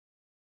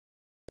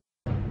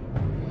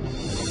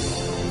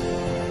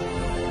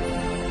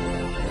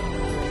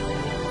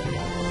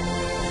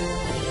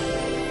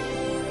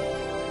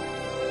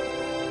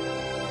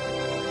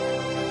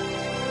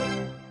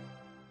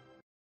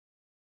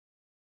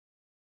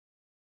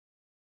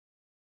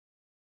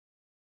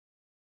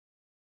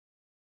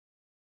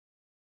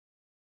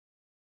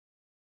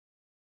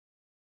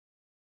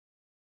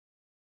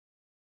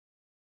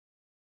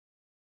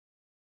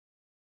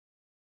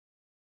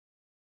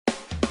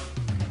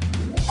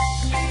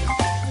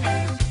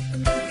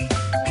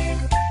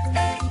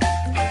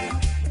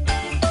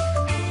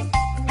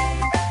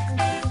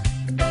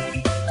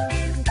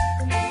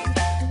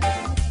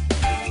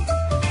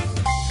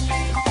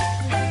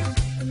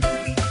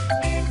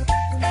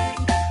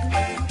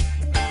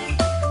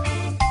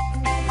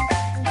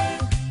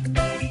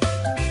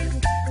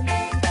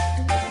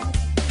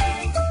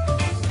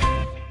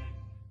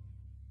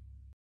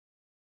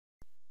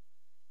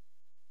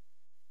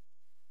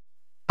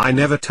I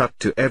never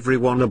talked to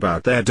everyone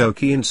about their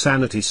Doki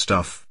insanity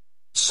stuff.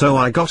 So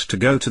I got to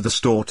go to the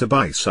store to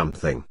buy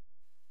something.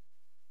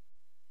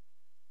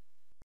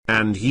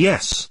 And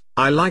yes,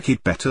 I like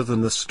it better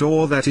than the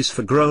store that is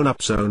for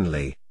grown-ups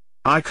only.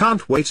 I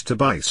can't wait to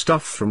buy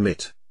stuff from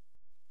it.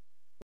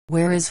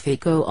 Where is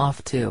Fico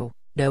off to,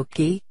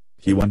 Doki?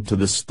 He went to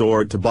the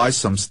store to buy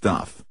some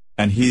stuff,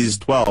 and he's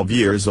 12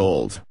 years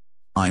old.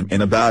 I'm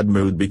in a bad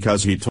mood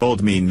because he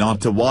told me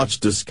not to watch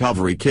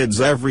Discovery Kids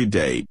every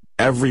day,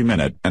 every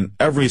minute and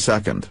every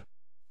second.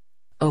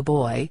 Oh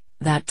boy,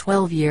 that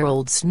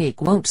 12-year-old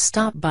sneak won't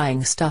stop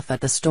buying stuff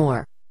at the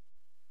store.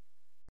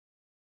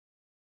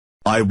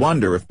 I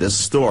wonder if this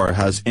store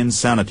has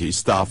insanity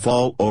stuff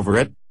all over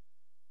it.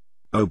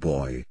 Oh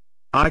boy.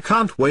 I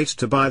can't wait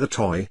to buy the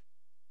toy.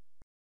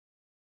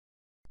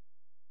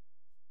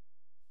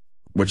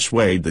 Which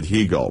way did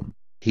he go?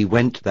 He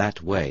went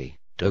that way,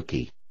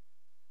 Doki.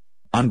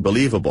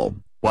 Unbelievable.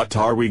 What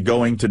are we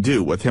going to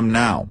do with him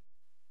now?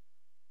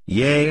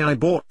 Yay, I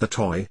bought the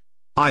toy.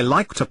 I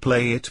like to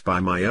play it by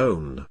my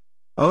own.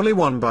 Only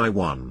one by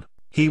one.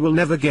 He will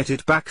never get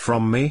it back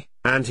from me,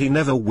 and he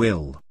never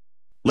will.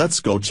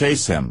 Let's go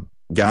chase him,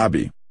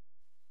 Gabby.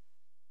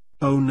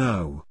 Oh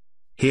no.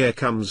 Here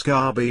comes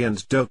Gabi and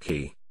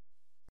Doki.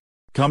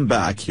 Come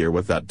back here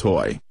with that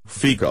toy,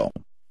 Fico.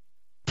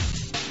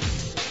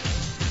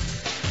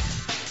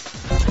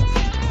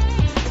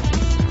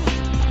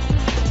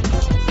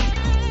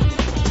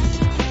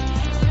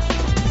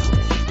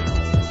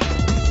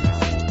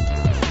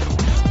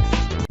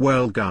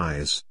 Well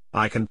guys,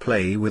 I can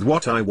play with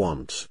what I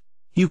want.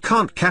 You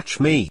can't catch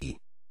me.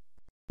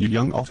 You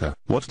young otter,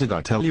 what did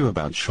I tell you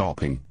about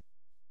shopping?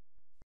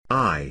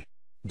 I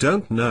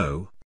don't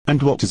know.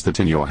 And what is that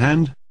in your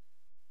hand?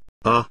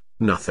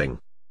 Nothing.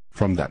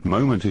 From that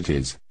moment it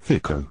is,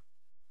 Fico.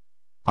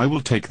 I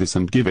will take this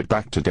and give it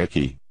back to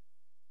Doki.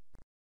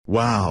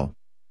 Wow.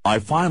 I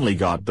finally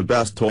got the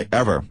best toy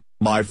ever.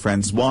 My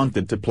friends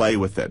wanted to play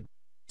with it.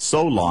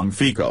 So long,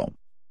 Fico.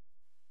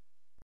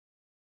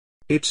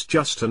 It's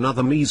just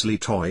another measly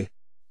toy.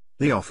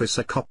 The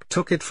officer cop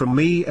took it from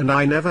me and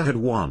I never had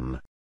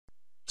one.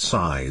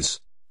 Size.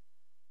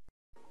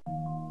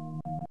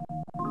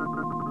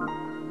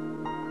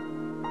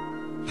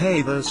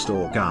 Hey there,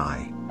 store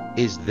guy.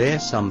 Is there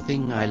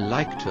something I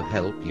like to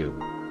help you?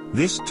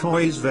 This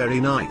toy is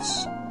very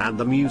nice, and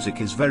the music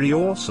is very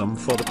awesome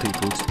for the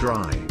people to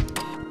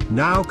drive.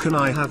 Now can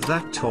I have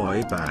that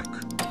toy back?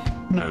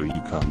 No,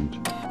 you can't.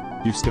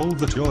 You stole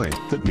the toy,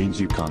 that means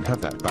you can't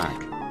have that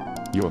back.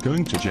 You're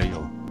going to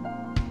jail.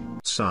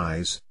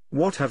 Size,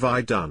 what have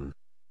I done?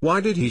 Why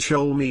did he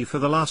show me for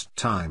the last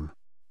time?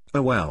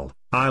 Oh well,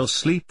 I'll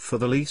sleep for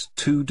the least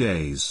 2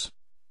 days.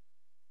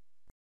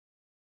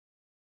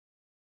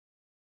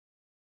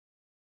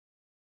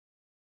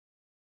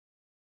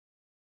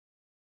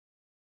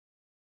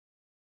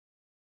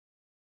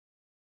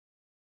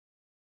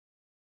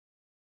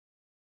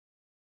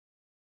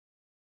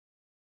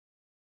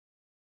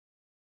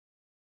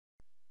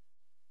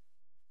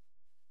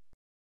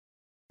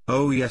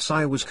 Oh yes,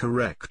 I was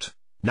correct.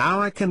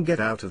 Now I can get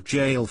out of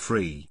jail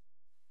free.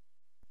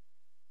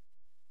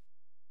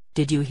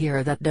 Did you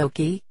hear that,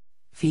 Doki?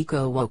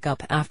 Fico woke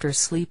up after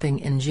sleeping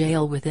in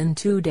jail within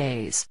 2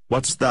 days.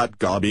 What's that,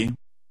 Gabi?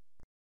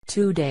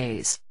 2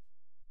 days.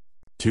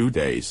 2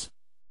 days.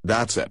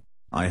 That's it.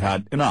 I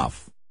had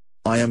enough.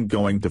 I am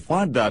going to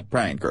find that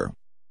pranker.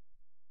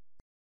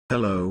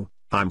 Hello,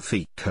 I'm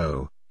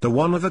Fico, the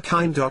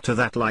one-of-a-kind otter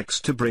that likes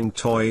to bring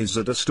toys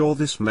at a store.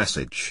 This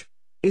message.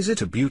 Is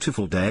it a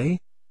beautiful day?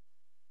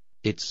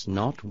 It's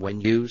not when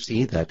you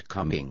see that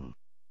coming.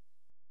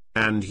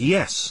 And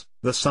yes,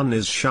 the sun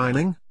is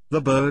shining,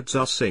 the birds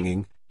are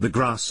singing, the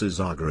grasses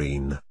are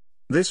green.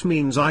 This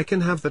means I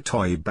can have the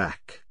toy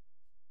back.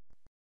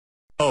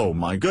 Oh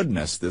my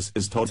goodness, this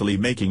is totally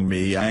making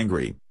me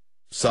angry.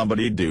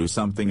 Somebody do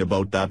something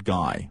about that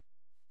guy.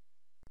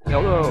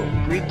 Hello,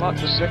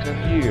 Greenbot the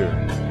second here.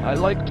 I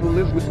like to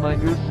live with my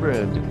new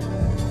friend.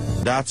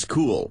 That's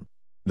cool.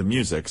 The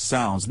music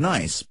sounds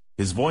nice,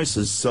 his voice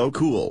is so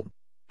cool.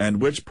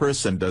 And which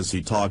person does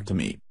he talk to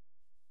me?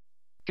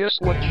 Guess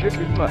what,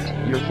 chicken butt?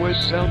 Your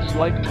voice sounds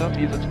like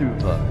Tuppy the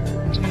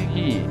Tuba.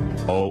 Tee-hee.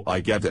 Oh, I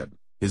get it.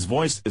 His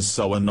voice is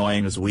so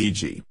annoying as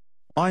Ouija.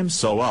 I'm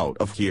so out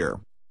of here.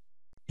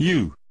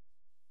 You.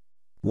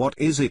 What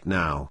is it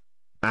now?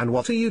 And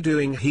what are you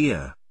doing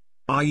here?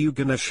 Are you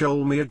gonna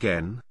show me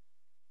again?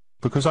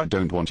 Because I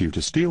don't want you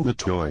to steal the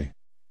toy.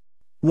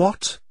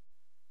 What?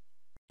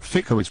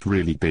 Fico is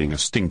really being a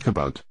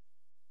stinkerbutt.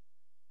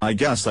 I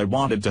guess I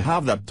wanted to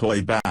have that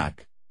toy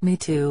back. Me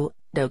too,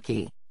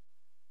 Doki.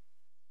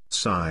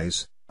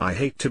 Size, I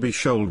hate to be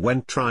shold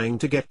when trying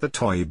to get the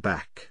toy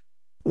back.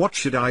 What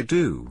should I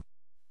do?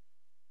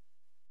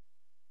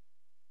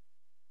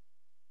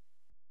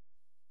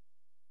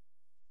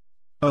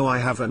 Oh, I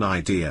have an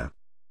idea.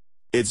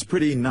 It's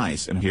pretty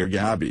nice in here,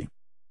 Gabby.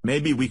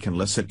 Maybe we can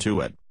listen to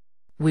it.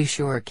 We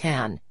sure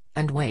can.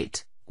 And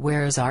wait,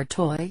 where's our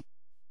toy?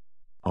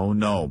 Oh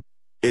no.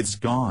 It's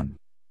gone.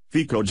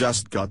 Fico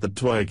just got the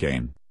toy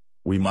again.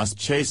 We must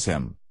chase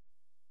him.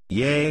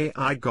 Yay,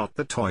 I got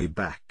the toy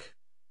back.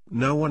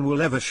 No one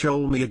will ever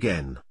show me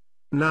again.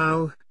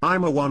 Now,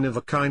 I'm a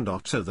one-of-a-kind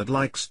otter that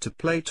likes to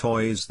play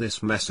toys.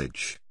 This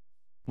message.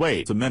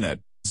 Wait a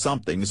minute,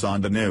 something's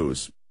on the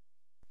news.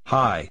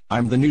 Hi,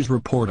 I'm the news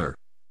reporter.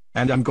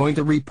 And I'm going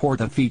to report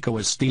that Fico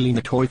is stealing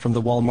the toy from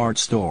the Walmart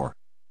store.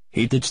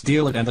 He did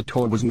steal it and the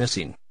toy was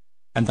missing.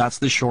 And that's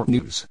the short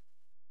news.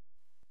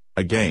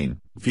 Again,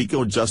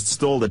 Fico just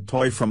stole the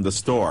toy from the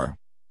store.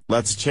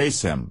 Let's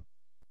chase him.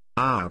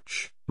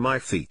 Ouch, my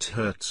feet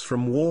hurts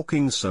from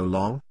walking so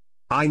long.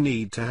 I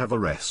need to have a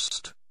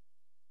rest.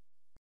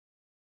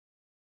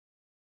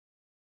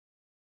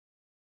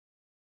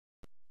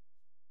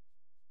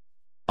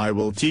 I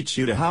will teach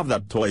you to have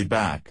that toy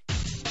back.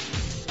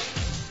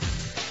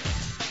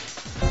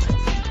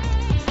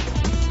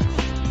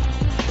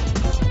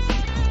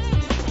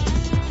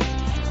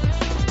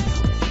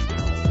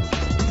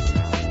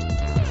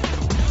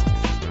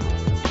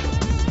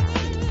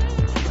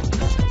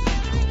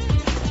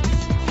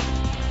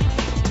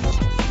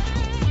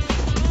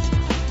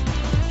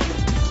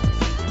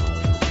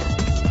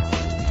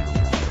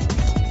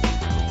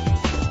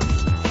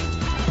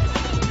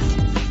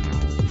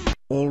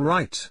 All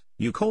right,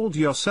 you called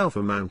yourself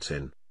a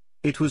mountain.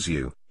 It was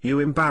you,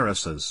 you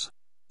embarrassers.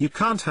 You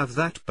can't have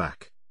that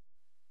back.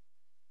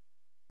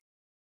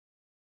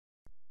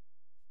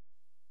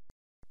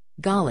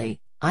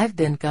 Golly, I've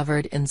been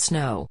covered in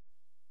snow.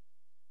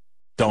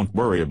 Don't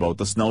worry about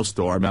the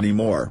snowstorm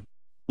anymore.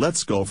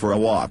 Let's go for a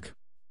walk.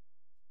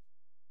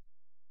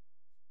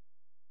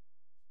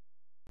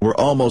 We're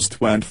almost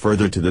went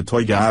further to the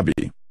toy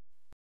Gabby.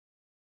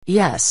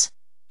 Yes.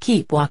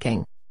 Keep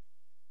walking.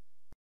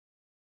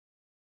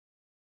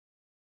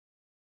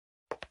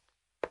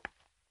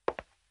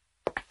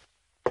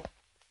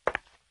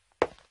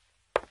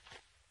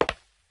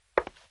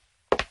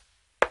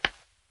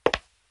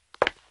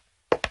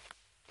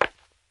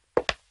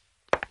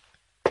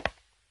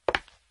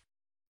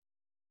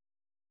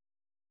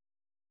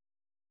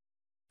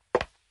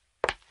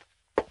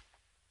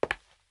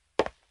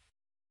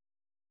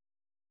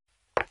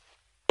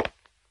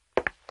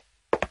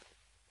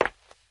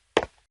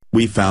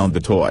 We found the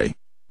toy.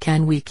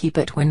 Can we keep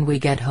it when we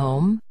get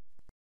home?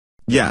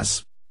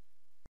 Yes.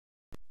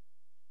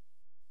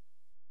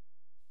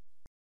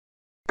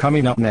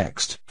 Coming up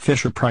next,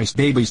 Fisher-Price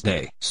Babies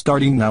Day,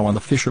 starting now on the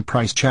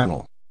Fisher-Price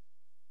channel.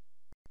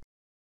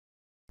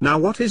 Now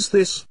what is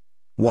this?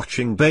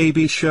 Watching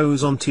baby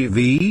shows on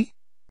TV?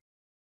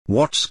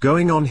 What's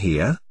going on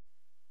here?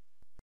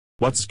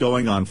 What's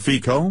going on,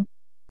 Fico?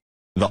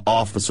 The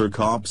officer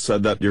cop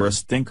said that you're a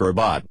stinker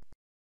bot.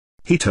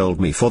 He told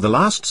me for the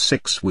last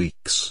 6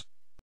 weeks.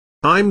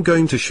 I'm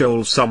going to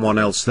show someone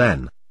else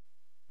then.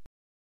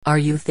 Are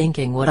you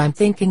thinking what I'm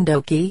thinking,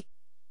 Doki?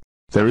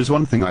 There is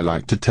one thing I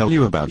like to tell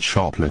you about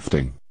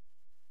shoplifting.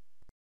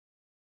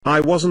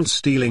 I wasn't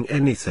stealing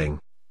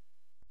anything.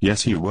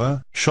 Yes, you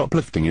were.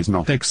 Shoplifting is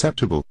not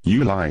acceptable.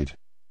 You lied.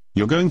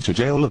 You're going to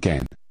jail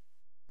again.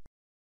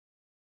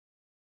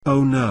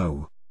 Oh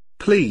no.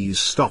 Please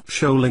stop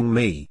showing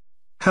me.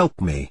 Help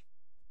me.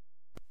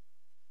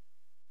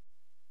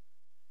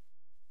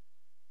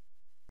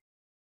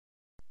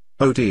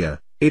 Oh dear,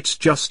 it's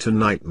just a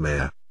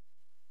nightmare.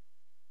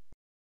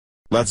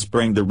 Let's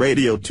bring the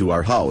radio to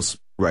our house,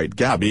 right,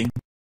 Gabby?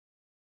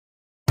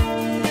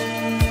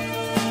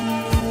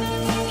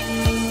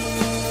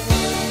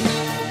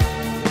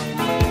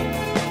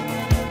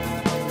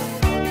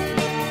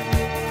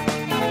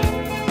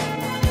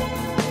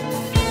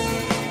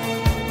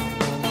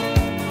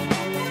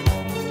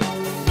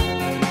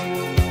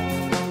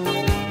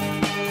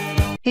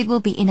 It will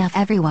be enough,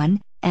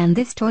 everyone, and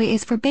this toy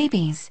is for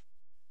babies.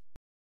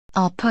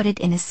 I'll put it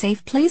in a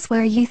safe place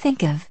where you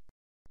think of.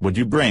 Would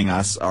you bring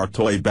us our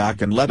toy back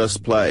and let us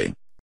play?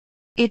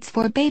 It's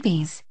for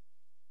babies.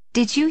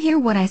 Did you hear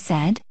what I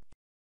said?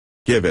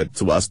 Give it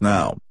to us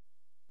now.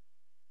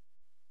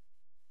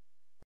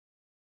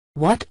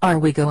 What are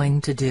we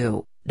going to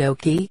do,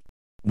 Doki?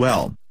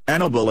 Well,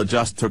 Annabella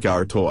just took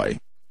our toy.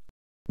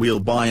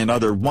 We'll buy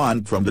another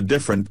one from the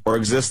different or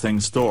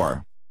existing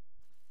store.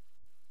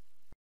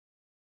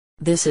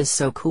 This is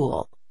so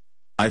cool.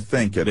 I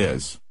think it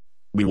is.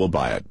 We will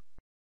buy it.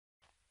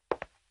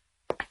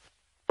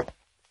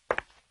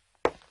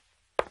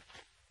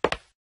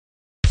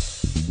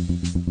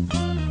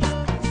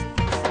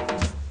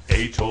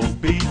 A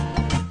told B,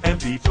 and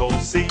B told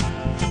C,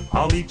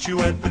 I'll meet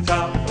you at the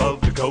top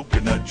of the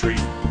coconut tree.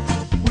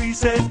 We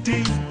said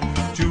D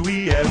to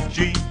E, F,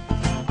 G,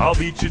 I'll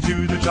beat you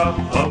to the top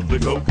of the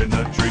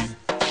coconut tree.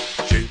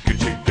 Chicka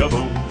chicka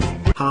boom.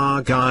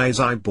 Ah guys,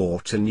 I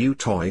bought a new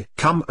toy.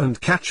 Come and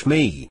catch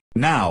me.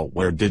 Now,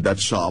 where did that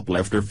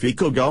shoplifter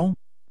Fico go?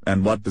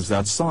 And what does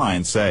that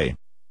sign say?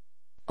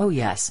 Oh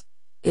yes.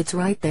 It's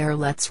right there.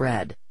 Let's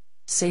read.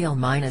 Sale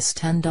minus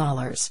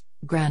 $10.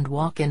 Grand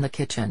walk in the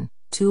kitchen,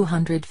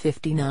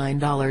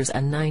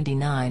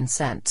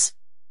 $259.99.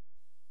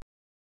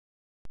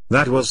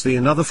 That was the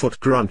another foot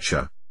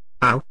cruncher.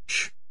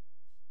 Ouch.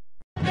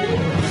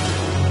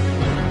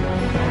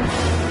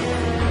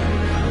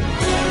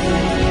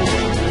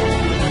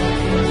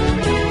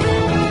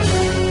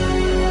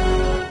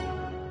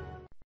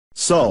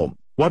 So,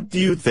 what do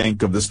you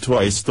think of this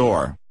toy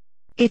store?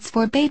 It's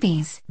for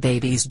babies.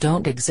 Babies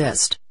don't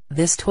exist.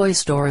 This toy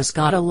store's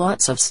got a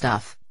lots of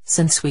stuff,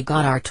 since we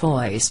got our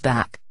toys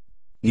back.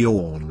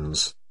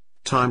 Yawns.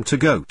 Time to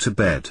go to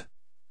bed.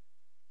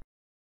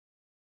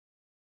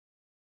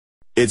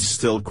 It's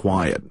still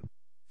quiet.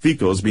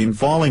 Fico's been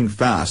falling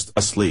fast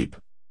asleep.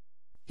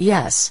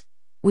 Yes.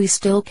 We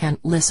still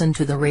can't listen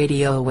to the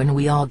radio when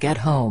we all get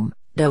home,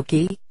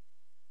 Doki?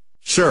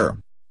 Sure.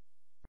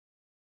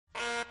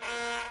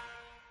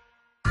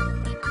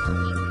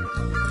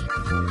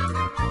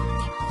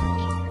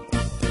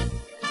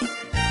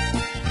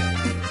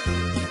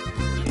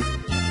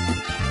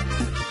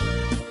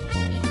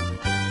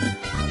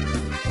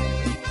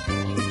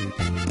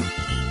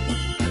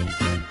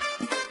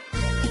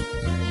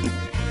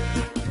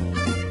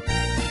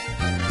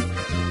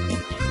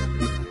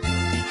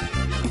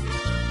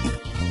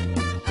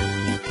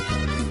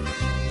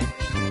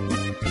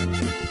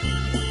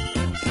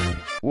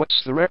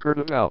 What's the record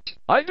about?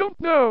 I don't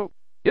know.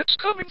 It's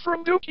coming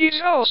from Doki's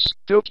house.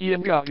 Doki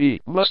and Gabi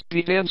must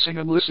be dancing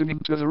and listening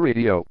to the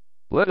radio.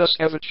 Let us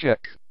have a check.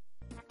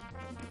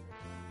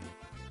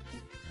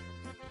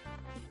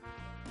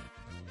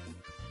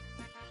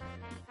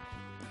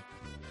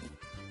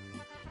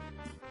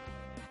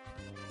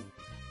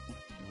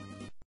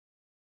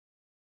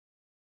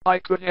 I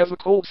could have a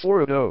cold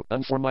for Udo,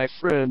 and for my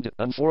friend,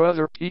 and for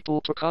other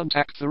people to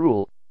contact the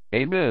rule.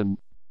 Amen.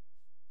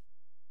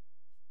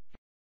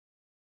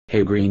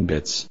 Hey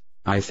Greenbits,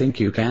 I think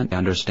you can't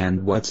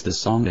understand what's the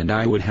song and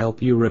I would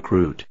help you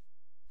recruit.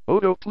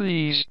 Odo,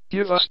 please,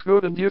 give us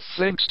good and give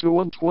thanks to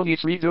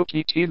 123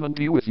 Doki team and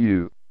be with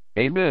you.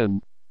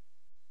 Amen.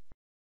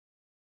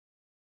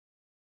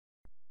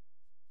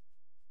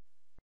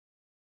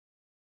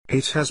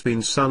 It has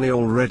been sunny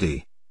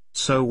already.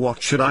 So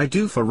what should I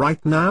do for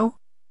right now?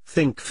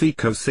 Think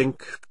Fico,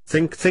 think.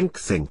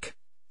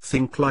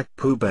 Think like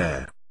Pooh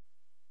Bear.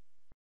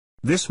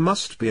 This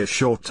must be a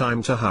short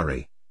time to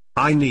hurry.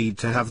 I need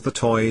to have the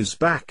toys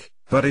back,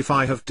 but if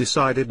I have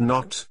decided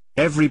not,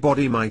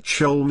 everybody might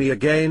show me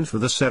again for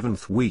the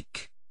 7th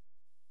week.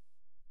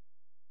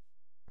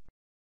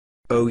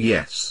 Oh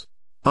yes.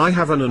 I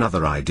have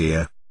another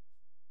idea.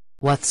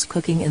 What's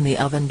cooking in the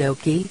oven,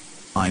 Doki?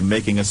 I'm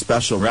making a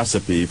special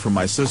recipe for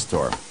my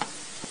sister.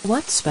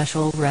 What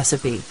special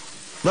recipe?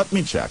 Let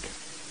me check.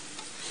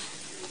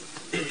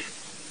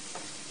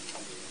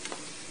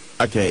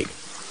 A cake.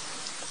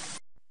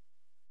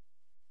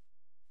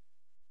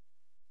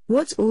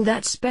 What's all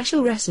that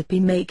special recipe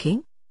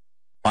making?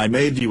 I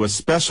made you a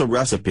special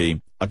recipe,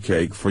 a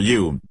cake for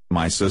you,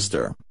 my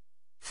sister.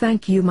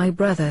 Thank you, my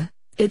brother.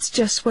 It's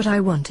just what I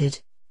wanted.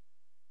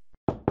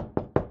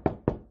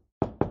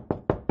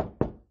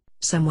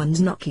 Someone's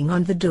knocking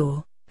on the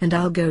door, and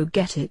I'll go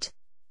get it.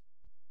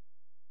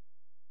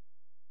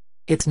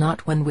 It's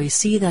not when we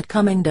see that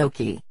coming,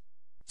 Doki.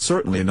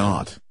 Certainly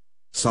not.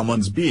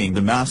 Someone's being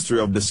the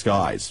master of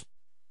disguise.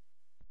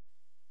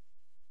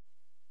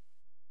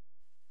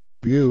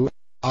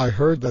 I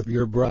heard that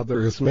your brother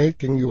is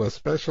making you a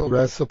special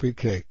recipe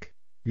cake.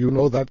 You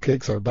know that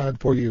cakes are bad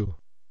for you.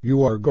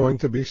 You are going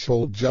to be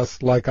sold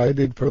just like I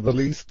did for the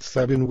least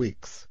 7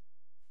 weeks.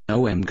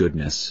 Oh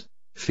goodness.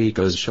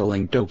 Fico's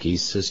showing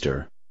Doki's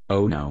sister.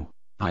 Oh no,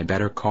 I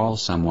better call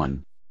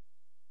someone.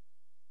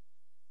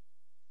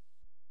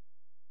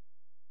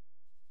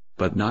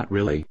 But not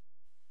really.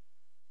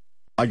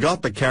 I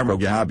got the camera,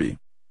 Gabby.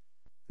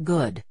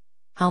 Good.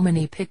 How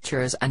many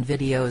pictures and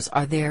videos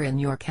are there in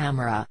your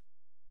camera?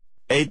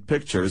 8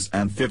 pictures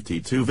and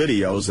 52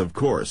 videos, of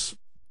course.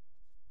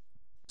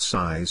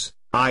 Size,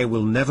 I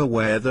will never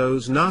wear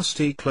those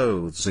nasty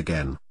clothes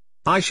again.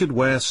 I should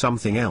wear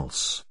something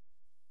else.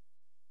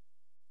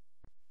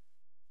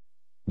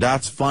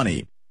 That's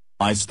funny.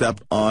 I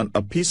stepped on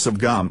a piece of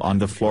gum on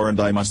the floor and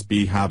I must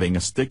be having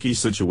a sticky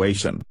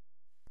situation.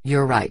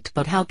 You're right,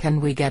 but how can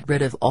we get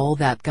rid of all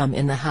that gum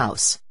in the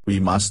house? We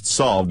must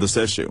solve this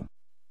issue.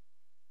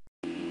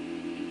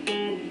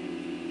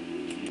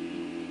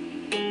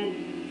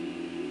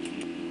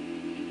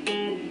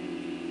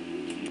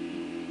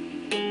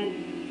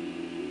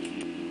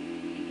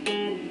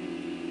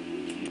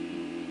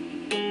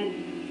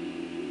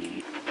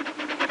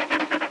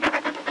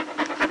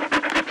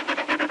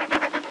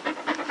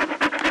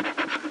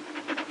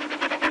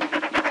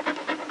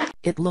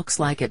 It looks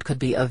like it could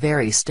be a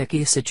very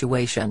sticky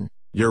situation.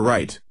 You're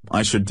right,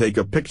 I should take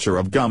a picture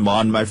of gum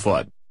on my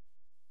foot.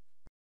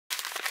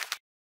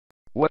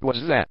 What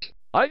was that?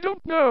 I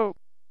don't know.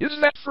 Is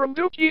that from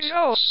Doki's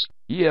house?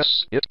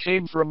 Yes, it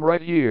came from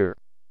right here.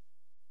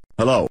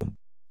 Hello.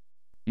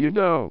 You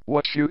know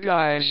what, you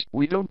guys,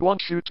 we don't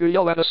want you to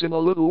yell at us in a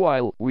little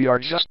while. We are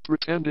just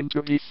pretending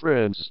to be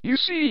friends. You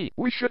see,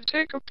 we should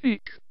take a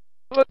peek.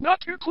 But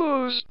not too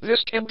close,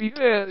 this can be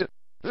bad.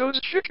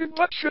 Those chicken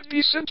butts should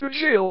be sent to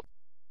jail.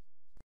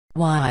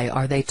 Why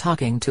are they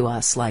talking to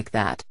us like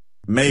that?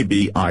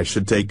 Maybe I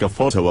should take a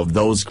photo of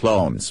those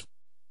clones.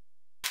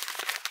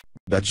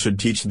 That should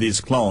teach these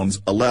clones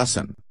a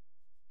lesson.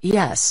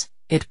 Yes,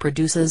 it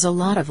produces a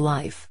lot of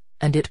life,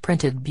 and it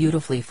printed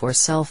beautifully for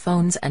cell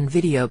phones and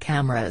video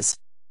cameras.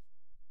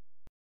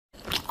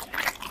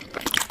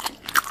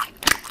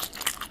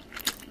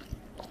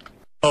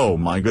 Oh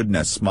my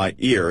goodness, my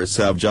ears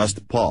have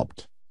just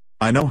popped.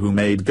 I know who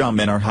made gum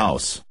in our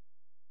house.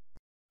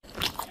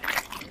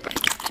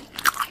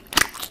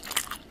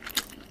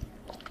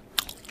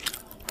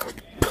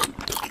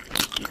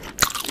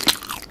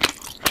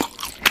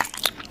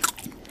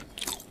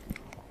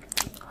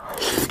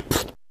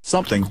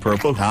 Something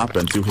purple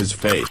happened to his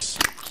face.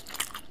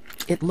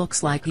 It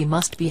looks like he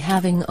must be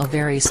having a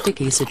very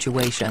sticky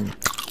situation.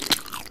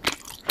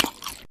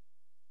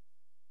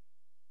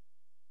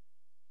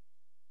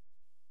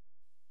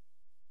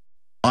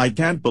 I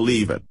can't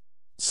believe it.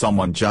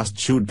 Someone just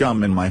chewed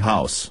gum in my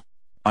house.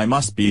 I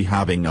must be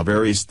having a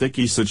very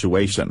sticky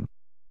situation.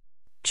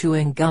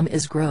 Chewing gum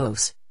is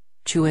gross.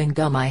 Chewing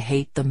gum I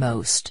hate the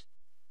most.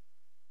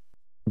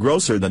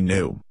 Grosser than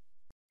new.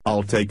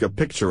 I'll take a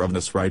picture of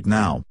this right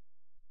now.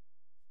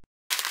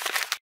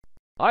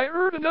 I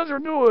heard another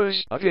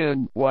noise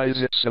again. Why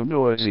is it so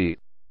noisy?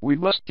 We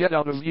must get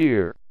out of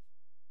here.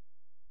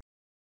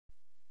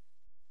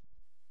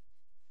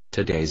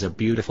 Today's a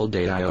beautiful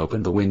day. I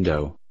opened the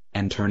window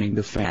and turning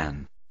the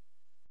fan.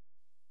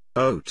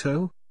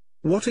 Otto?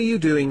 What are you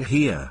doing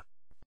here?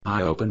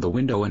 I opened the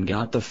window and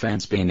got the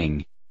fan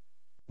spinning.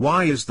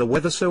 Why is the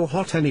weather so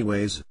hot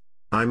anyways?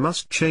 I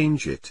must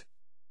change it.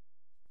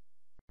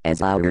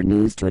 As our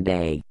news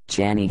today,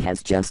 Channy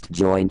has just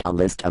joined a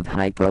list of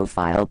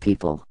high-profile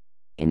people,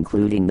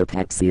 including the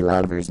Pepsi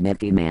lovers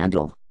Mickey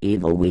Mantle,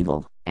 Evil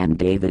Weevil, and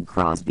David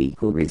Crosby,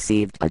 who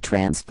received a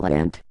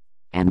transplant,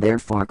 and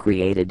therefore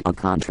created a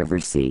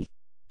controversy.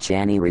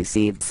 Channy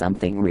received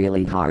something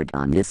really hard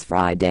on this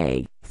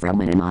Friday, from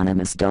an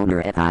anonymous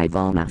donor at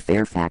Ivona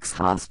Fairfax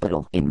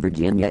Hospital in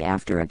Virginia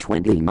after a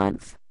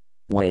 20-month.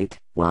 Wait,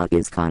 what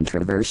is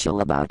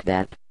controversial about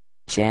that?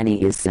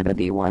 Channy is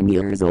 71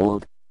 years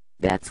old.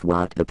 That's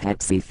what the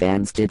Pepsi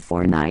fans did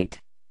for night.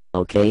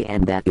 Okay,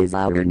 and that is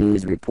our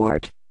news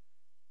report.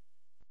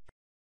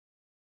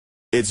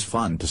 It's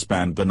fun to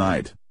spend the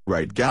night,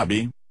 right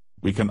Gabby?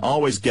 We can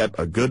always get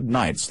a good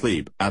night's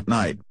sleep at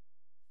night.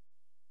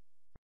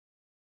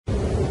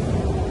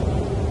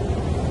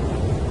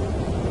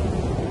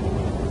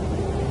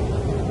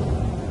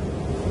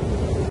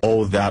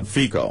 Oh, that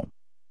Fico.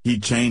 He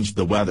changed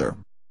the weather.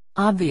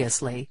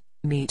 Obviously,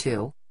 me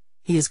too.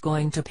 He is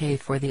going to pay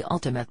for the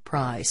ultimate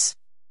price.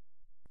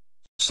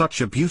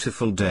 Such a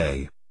beautiful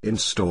day, in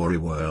Story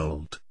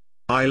World.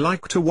 I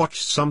like to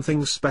watch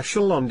something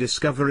special on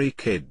Discovery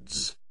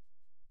Kids.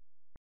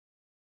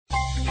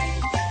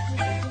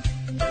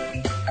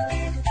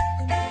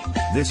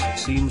 This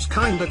seems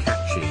kinda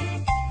catchy.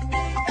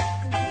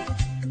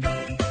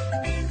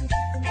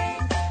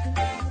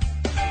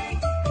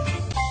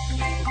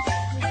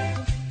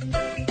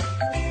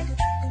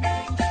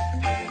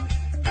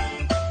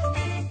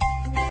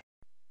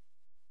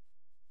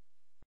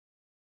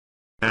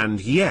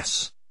 And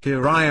yes,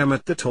 here I am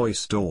at the toy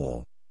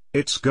store.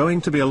 It's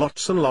going to be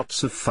lots and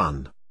lots of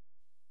fun.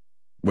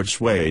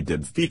 Which way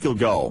did Fico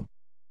go?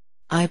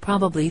 I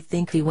probably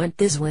think he went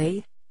this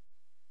way.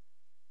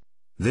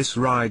 This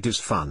ride is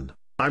fun.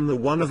 I'm the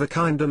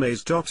one-of-a-kind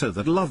amazed otter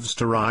that loves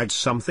to ride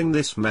something.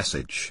 This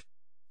message.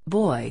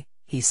 Boy,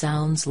 he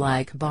sounds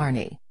like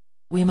Barney.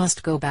 We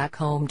must go back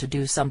home to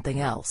do something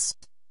else.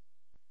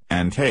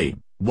 And hey,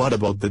 what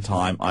about the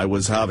time I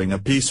was having a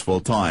peaceful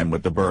time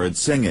with the birds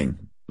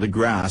singing, the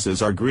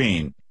grasses are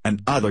green,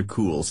 and other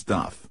cool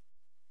stuff?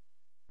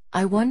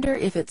 I wonder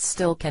if it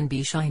still can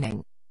be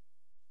shining.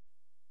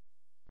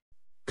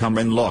 Come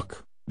and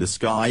look, the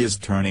sky is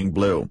turning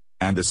blue,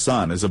 and the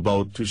sun is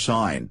about to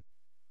shine.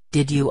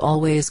 Did you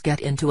always get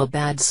into a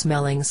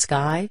bad-smelling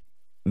sky?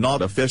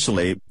 Not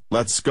officially.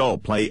 Let's go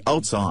play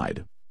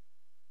outside.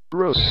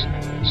 Gross.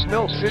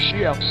 Smells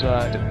fishy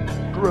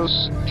outside.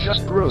 Gross.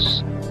 Just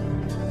gross.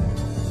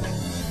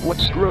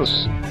 What's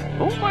gross?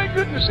 Oh my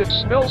goodness, it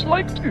smells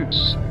like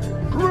toots.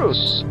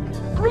 Gross.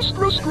 Gross,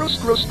 gross,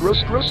 gross, gross,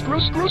 gross, gross,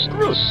 gross, gross,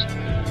 gross.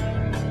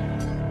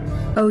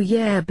 Oh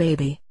yeah,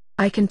 baby.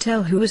 I can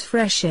tell who is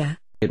fresh air.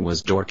 It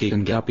was Doki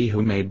and Guppy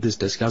who made this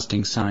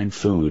disgusting sign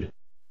food.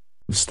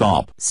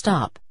 Stop.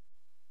 Stop.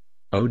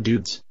 Oh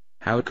dudes,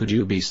 how could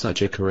you be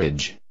such a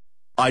courage?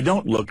 I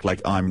don't look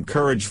like I'm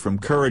Courage from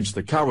Courage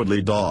the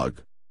Cowardly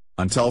Dog.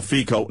 Until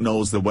Fico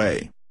knows the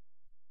way.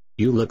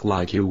 You look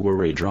like you were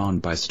redrawn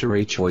by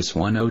Story Choice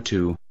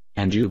 102,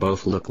 and you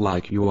both look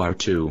like you are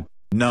too.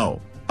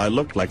 No, I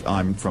look like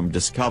I'm from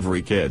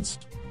Discovery Kids.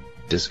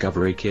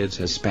 Discovery Kids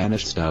has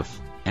Spanish stuff,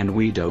 and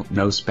we don't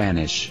know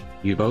Spanish.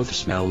 You both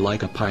smell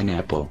like a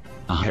pineapple,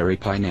 a hairy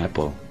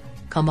pineapple.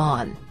 Come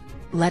on.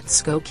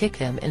 Let's go kick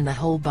him in the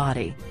whole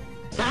body.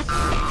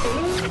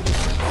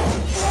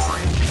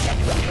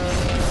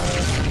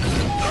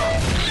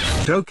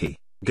 Doki,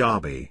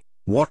 Garby,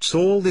 what's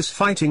all this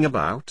fighting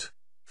about?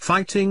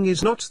 Fighting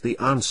is not the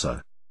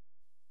answer.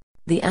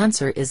 The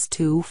answer is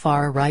too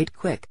far right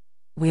quick.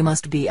 We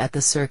must be at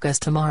the circus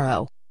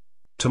tomorrow.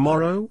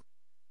 Tomorrow?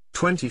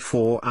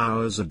 24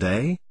 hours a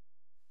day?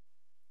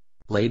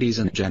 Ladies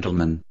and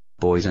gentlemen,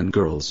 boys and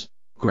girls,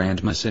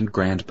 grandmas and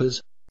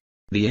grandpas.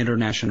 The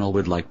International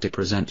would like to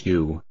present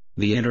you,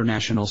 the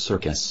International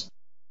Circus.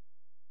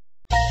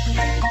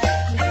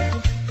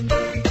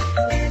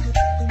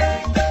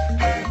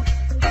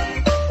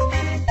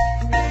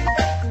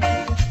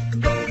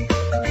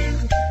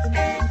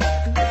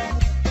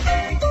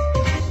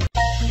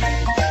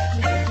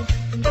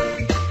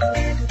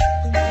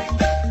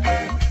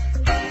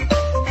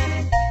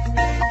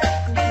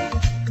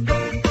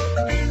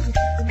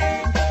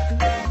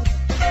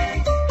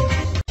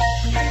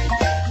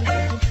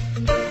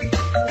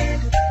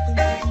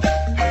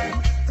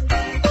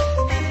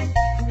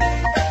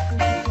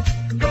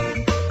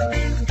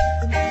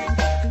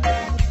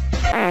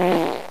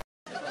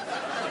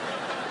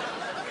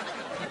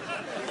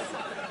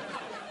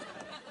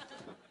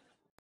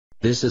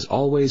 This is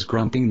always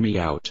grumping me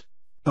out.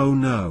 Oh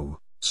no,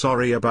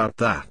 sorry about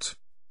that.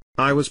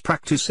 I was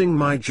practicing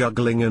my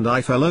juggling and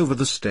I fell over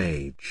the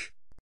stage.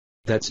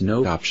 That's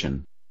no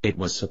option. It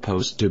was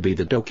supposed to be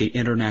the Doki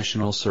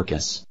International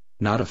Circus,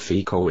 not a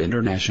Fico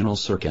International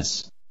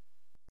Circus.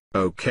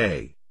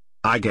 Okay.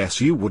 I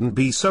guess you wouldn't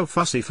be so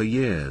fussy for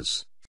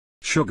years.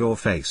 Sugar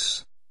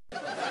face.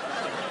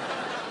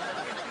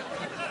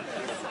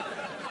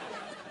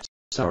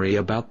 Sorry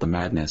about the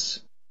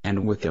madness.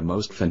 And with the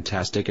most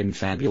fantastic and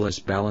fabulous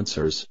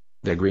balancers,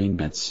 the Green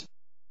Bits.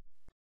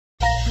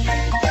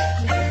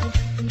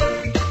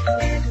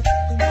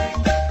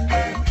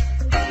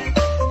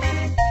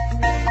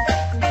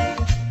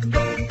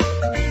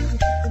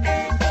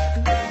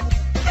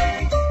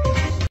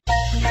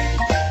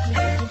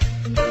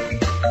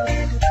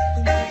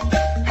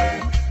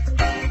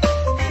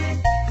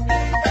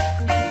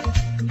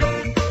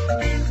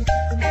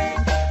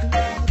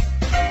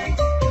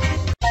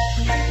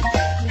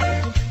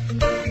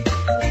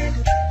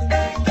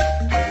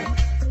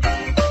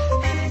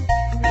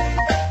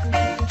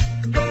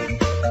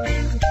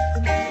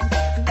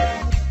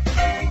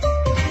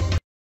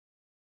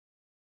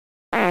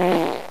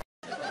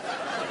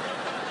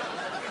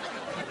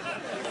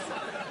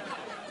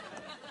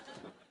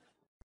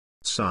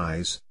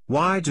 Size,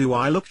 why do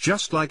I look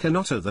just like an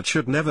otter that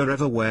should never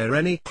ever wear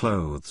any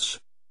clothes?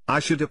 I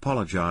should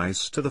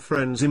apologize to the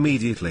friends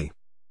immediately.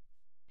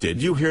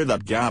 Did you hear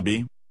that,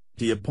 Gabby?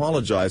 He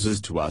apologizes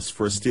to us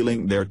for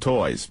stealing their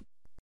toys.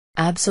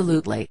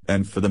 Absolutely.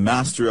 And for the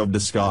master of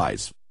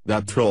disguise,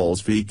 that trolls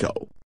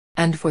Fico.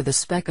 And for the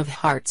speck of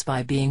hearts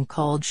by being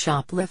called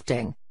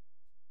shoplifting.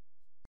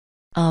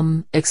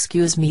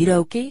 Excuse me,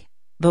 Doki?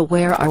 But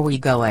where are we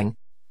going?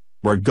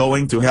 We're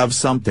going to have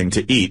something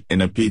to eat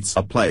in a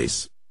pizza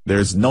place.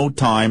 There's no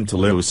time to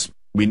lose.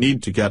 We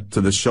need to get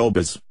to the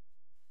showbiz.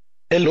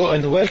 Hello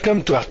and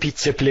welcome to our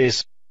pizza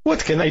place.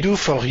 What can I do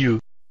for you?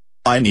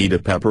 I need a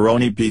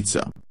pepperoni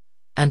pizza.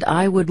 And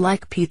I would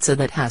like pizza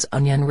that has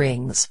onion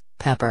rings,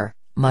 pepper,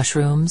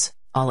 mushrooms,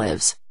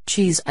 olives,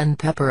 cheese and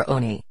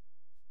pepperoni.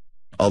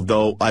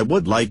 Although I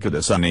would like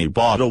a sunny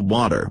bottled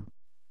water.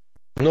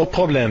 No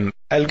problem.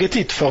 I'll get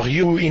it for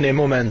you in a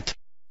moment.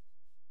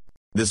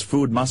 This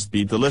food must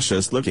be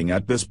delicious. Looking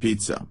at this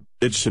pizza,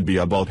 it should be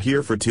about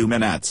here for 2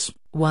 minutes.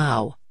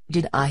 Wow,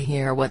 did I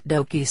hear what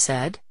Doki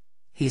said?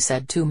 He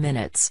said 2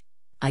 minutes.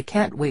 I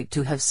can't wait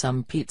to have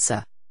some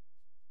pizza.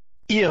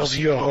 Here's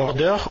your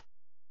order.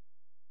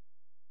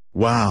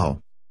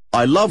 Wow.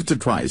 I love to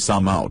try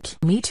some out.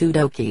 Me too,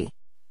 Doki.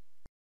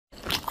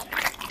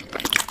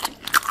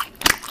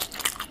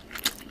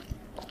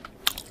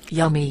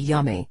 Yummy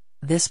yummy,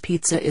 this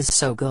pizza is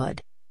so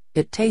good.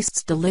 It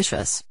tastes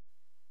delicious.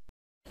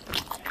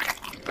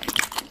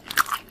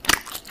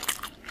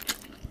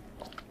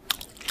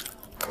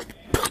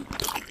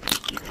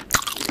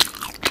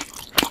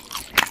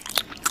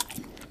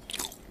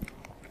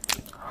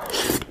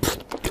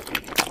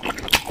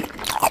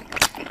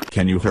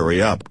 Can you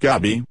hurry up,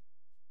 Gabby?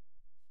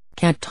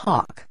 Can't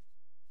talk.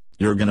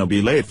 You're gonna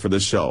be late for the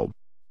show.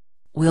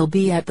 We'll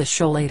be at the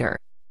show later.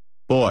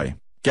 Boy,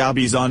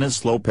 Gabby's on a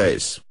slow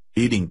pace,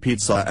 eating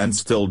pizza and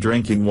still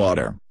drinking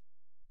water.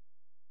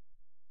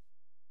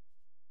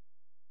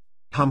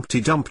 Humpty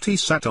Dumpty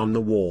sat on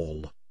the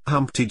wall.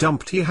 Humpty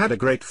Dumpty had a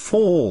great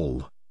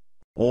fall.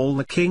 All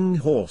the king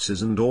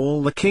horses and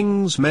all the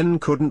king's men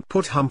couldn't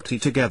put Humpty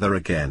together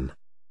again.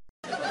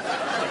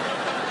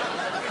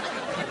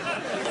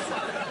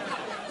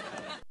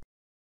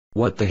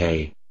 What the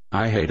hey?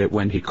 I hate it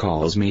when he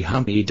calls me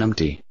Humpty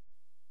Dumpty.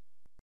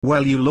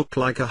 Well, you look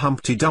like a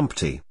Humpty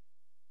Dumpty.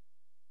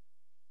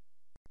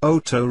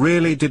 Otto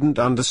really didn't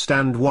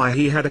understand why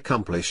he had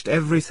accomplished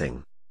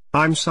everything.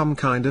 I'm some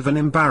kind of an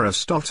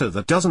embarrassed otter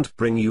that doesn't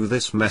bring you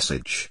this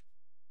message.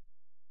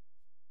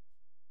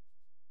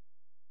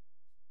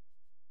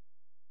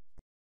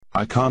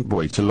 I can't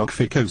wait to lock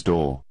Fico's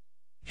door.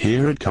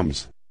 Here it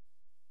comes.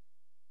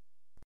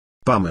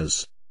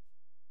 Bummers.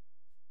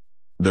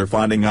 They're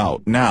finding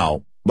out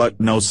now, but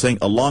no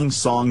sing-along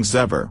songs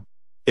ever.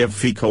 If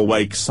Fico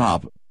wakes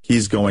up,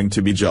 he's going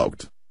to be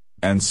joked.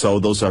 And so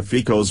those are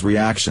Fico's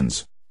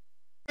reactions.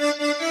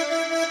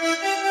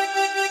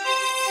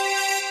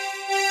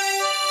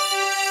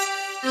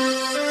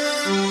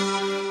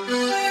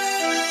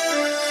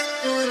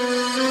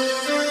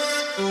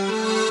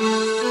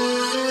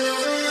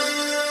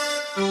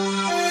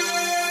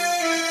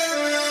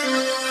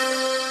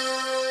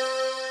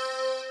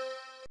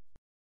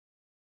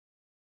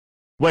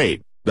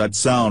 Wait, that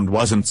sound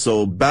wasn't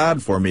so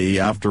bad for me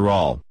after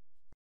all.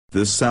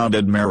 This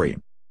sounded merry.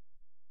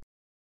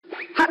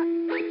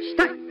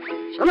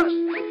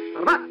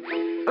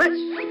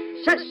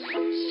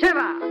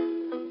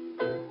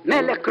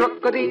 מלך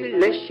קרוקודיל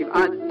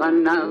לשבעת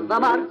בניו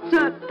אמר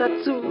קצת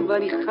עצוב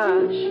אני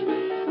חש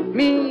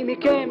מי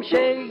מכם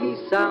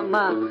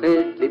שישמח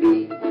את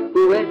ליבי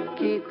ואת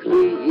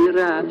כתרי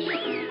יירש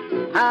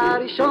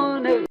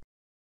הראשון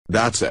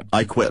That's it,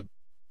 I quit.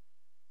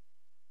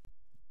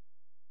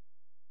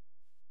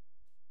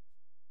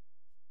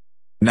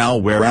 Now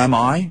where am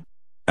I?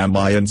 Am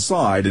I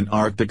inside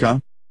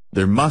Antarctica?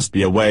 There must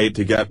be a way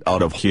to get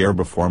out of here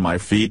before my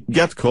feet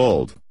get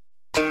cold.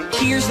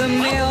 Here's the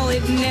mail,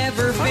 it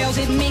never fails,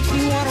 it makes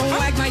me want to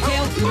wag my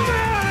tail.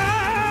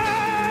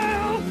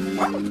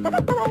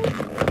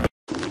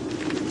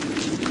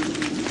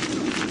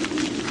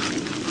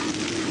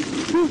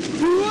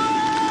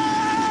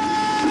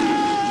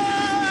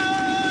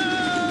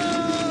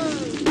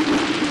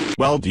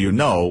 Well, do you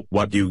know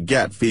what you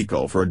get,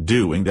 Fico, for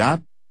doing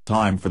that?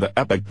 Time for the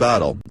epic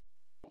battle.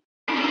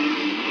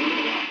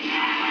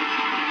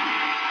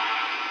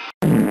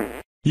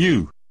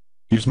 You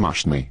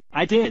smashed me.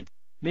 I did.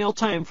 Mail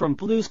Time from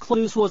Blue's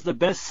Clues was the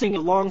best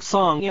sing-along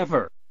song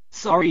ever.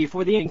 Sorry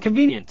for the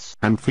inconvenience.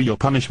 And for your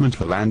punishment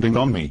for landing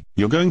on me,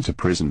 you're going to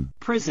prison.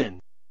 Prison?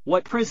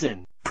 What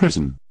prison?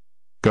 Prison.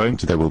 Going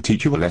to there will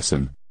teach you a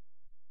lesson.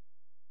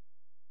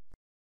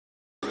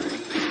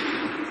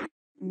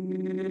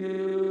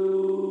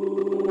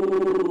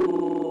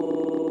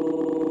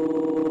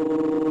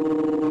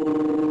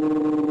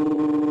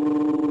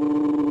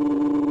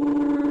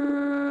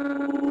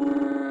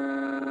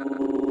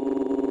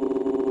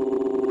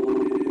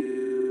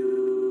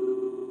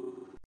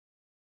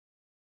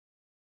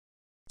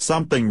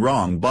 Something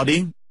wrong,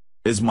 buddy?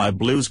 Is my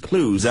Blue's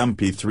Clues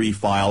MP3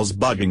 files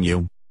bugging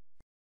you?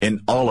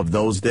 In all of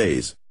those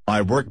days,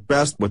 I work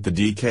best with the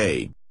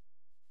DK.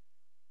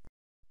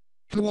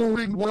 Hello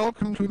and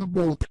welcome to the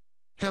boat.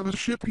 Have a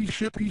shippy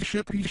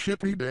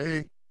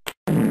day.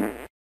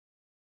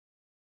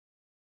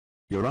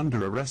 You're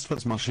under arrest for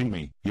smashing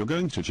me. You're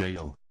going to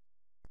jail.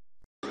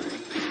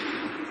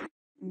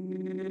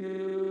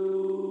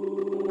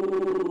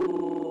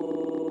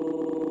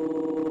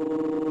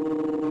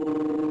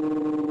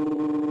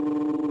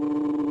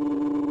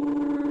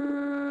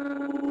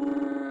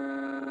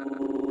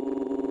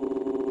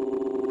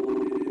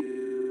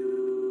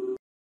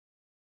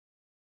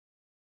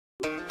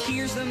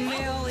 Here's the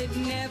mail, it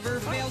never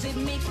fails, it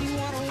makes me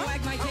want to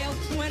wag my tail.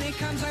 When it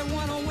comes I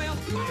want to wail.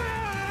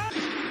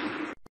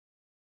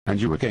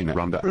 And you again are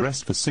under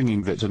arrest for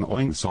singing that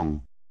annoying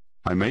song.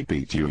 I may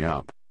beat you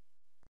up.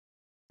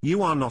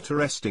 You are not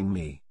arresting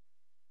me.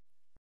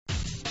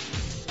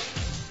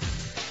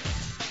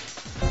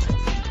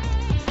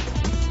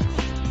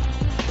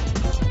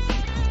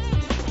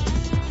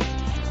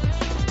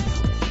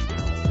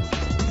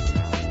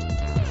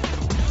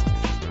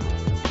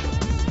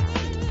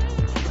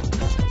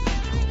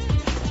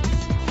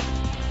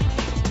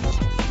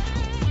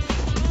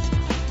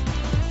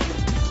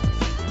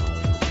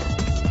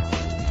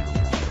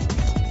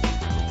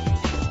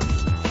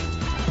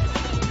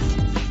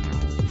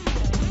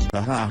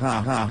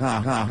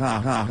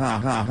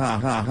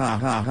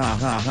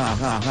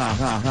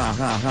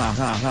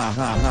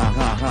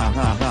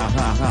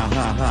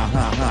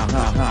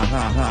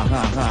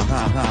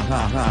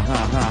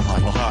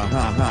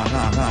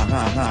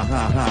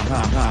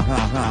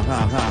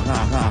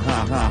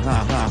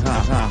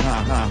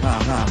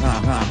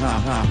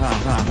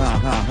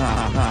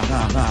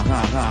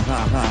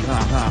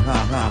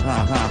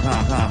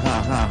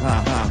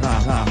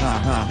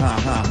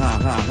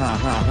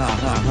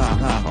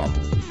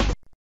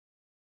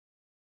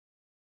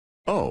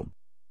 Oh,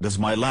 does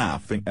my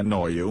laughing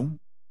annoy you?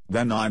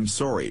 Then I'm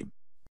sorry.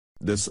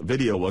 This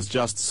video was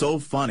just so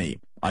funny,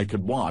 I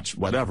could watch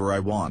whatever I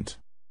want.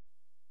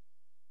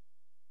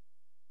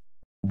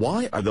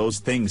 Why are those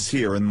things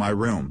here in my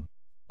room?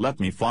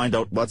 Let me find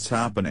out what's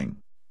happening.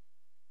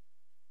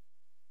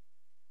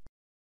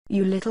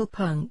 You little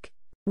punk.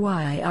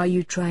 Why are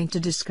you trying to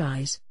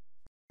disguise?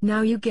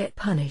 Now you get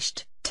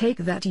punished. Take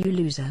that, you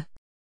loser.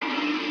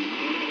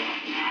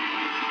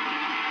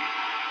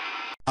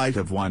 I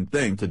have one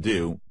thing to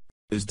do,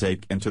 is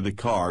take into the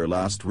car.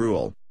 Last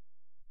rule.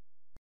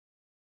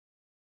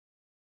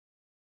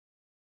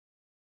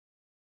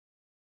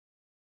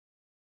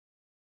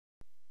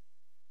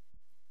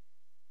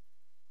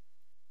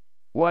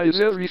 Why is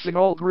everything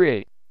all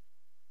gray?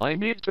 I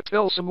need to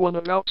tell someone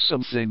about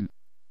something.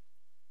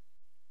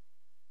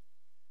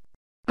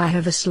 I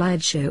have a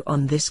slideshow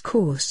on this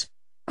course.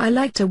 I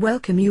like to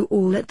welcome you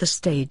all at the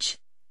stage.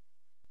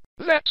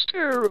 That's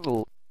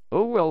terrible.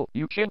 Oh well,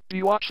 you can't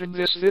be watching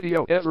this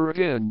video ever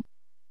again.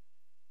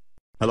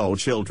 Hello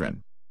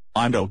children.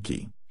 I'm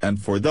Doki, and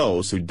for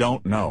those who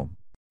don't know,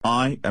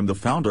 I am the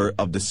founder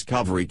of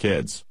Discovery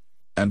Kids.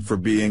 And for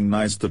being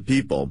nice to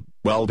people,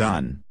 well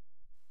done.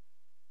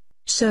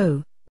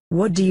 So,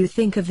 what do you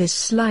think of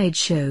this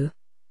slideshow?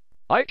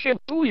 I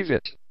can't believe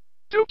it.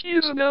 Doki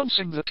is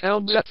announcing the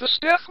towns at the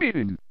staff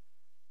meeting.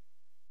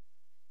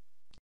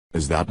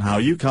 Is that how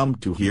you come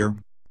to here?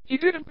 He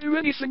didn't do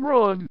anything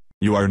wrong.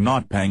 You are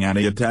not paying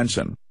any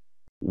attention.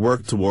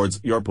 Work towards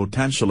your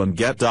potential and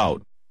get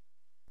out.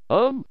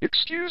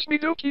 Excuse me,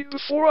 Doki,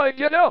 before I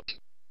get out.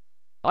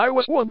 I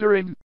was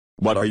wondering.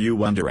 What are you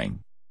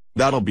wondering?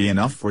 That'll be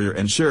enough for your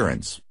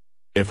insurance.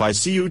 If I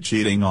see you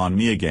cheating on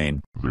me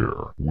again,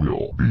 there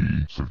will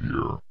be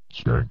severe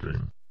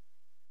spanking.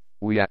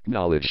 We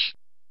acknowledge.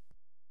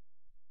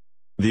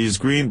 These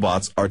green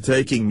bots are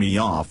taking me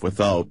off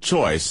without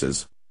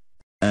choices.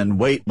 And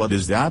wait, what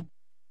is that?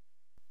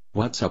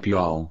 What's up,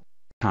 y'all?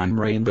 I'm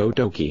Rainbow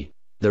Doki,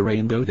 the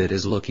rainbow that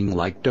is looking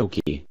like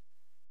Doki.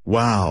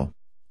 Wow.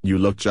 You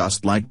look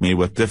just like me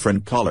with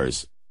different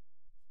colors.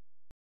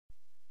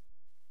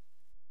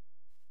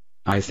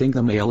 I think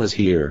the mail is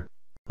here.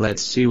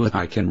 Let's see what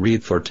I can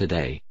read for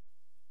today.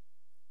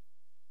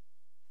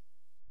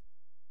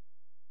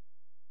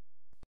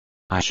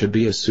 I should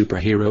be a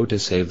superhero to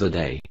save the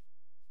day.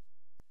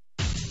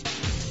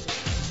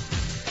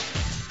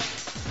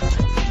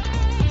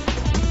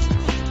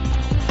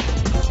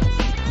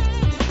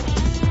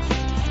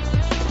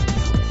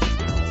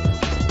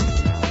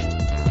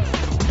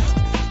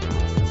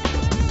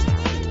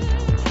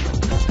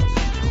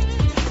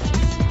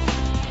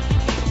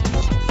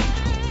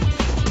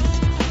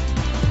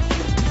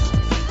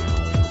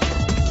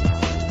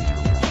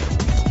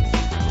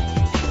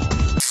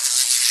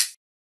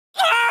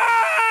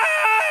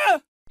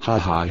 Ha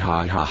ha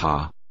ha ha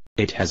ha.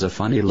 It has a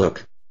funny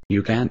look.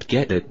 You can't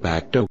get it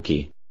back,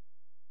 Doki.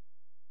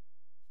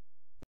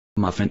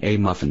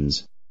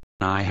 Muffins.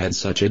 I had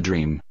such a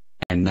dream.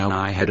 And now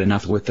I had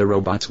enough with the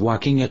robots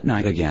walking at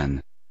night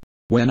again.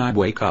 When I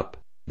wake up,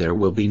 there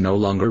will be no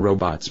longer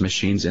robots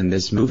machines in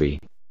this movie.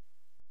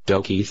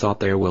 Doki thought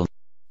there will.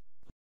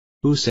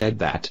 Who said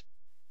that?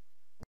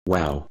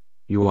 Wow.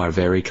 You are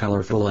very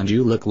colorful and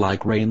you look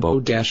like Rainbow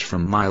Dash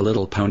from My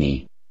Little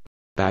Pony.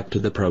 Back to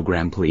the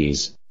program,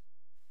 please.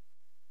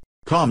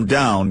 Calm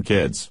down,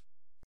 kids.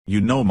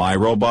 You know my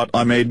robot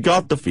I made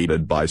got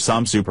defeated by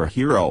some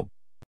superhero.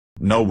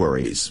 No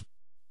worries.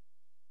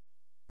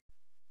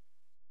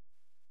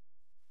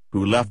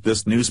 Who left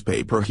this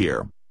newspaper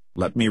here?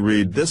 Let me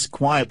read this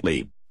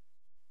quietly.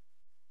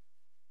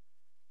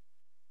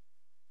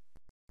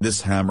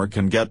 This hammer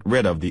can get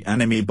rid of the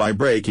enemy by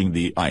breaking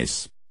the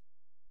ice.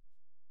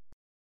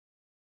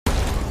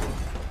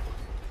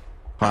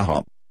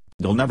 Haha.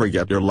 You'll never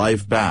get your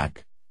life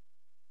back.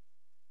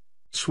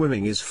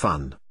 Swimming is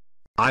fun.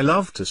 I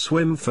love to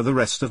swim for the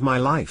rest of my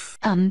life.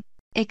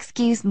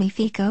 Excuse me,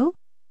 Fico?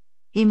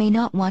 You may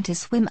not want to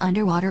swim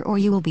underwater or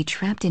you will be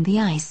trapped in the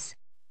ice.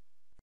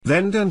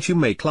 Then don't you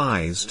make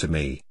lies to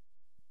me.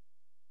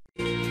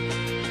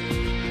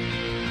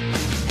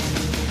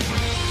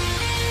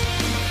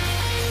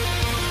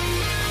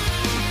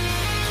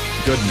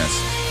 Goodness.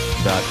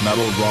 That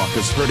metal rock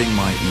is hurting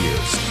my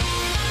ears.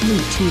 Me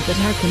too, but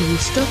how can we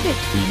stop it?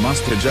 We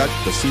must eject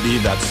the CD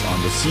that's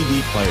on the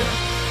CD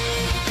player.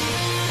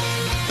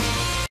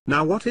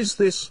 Now what is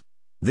this?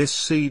 This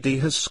CD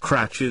has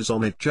scratches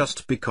on it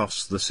just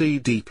because the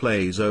CD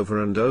plays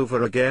over and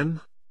over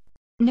again?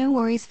 No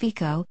worries,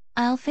 Fico.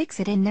 I'll fix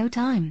it in no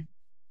time.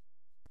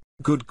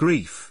 Good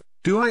grief,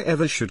 do I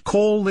ever should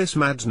call this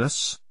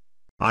madness?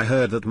 I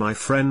heard that my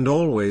friend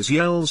always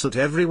yells at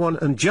everyone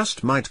and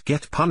just might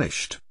get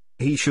punished.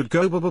 He should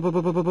go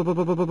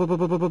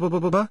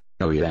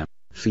Oh yeah,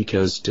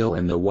 Fico's still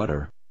in the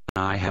water.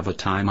 I have a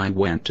time I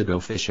went to go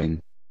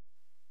fishing.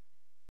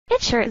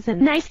 It sure is a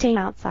nice day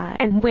outside.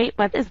 And wait,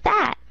 what is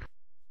that?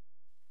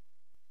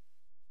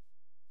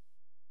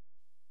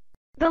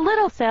 The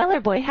little sailor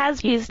boy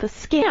has used the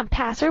scam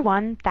passer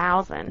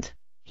 1000.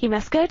 He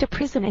must go to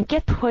prison and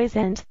get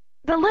poisoned.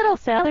 The little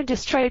sailor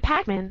destroyed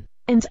Pac-Man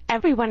and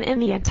everyone in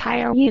the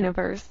entire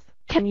universe.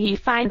 Can you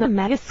find the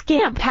mega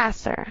scam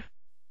passer?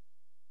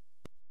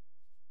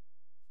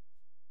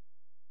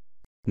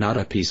 Not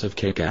a piece of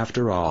cake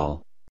after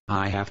all.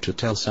 I have to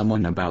tell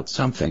someone about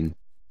something.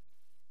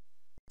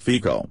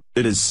 Fico,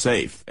 it is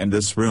safe in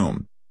this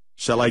room.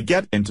 Shall I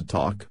get in to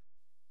talk?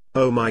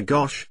 Oh my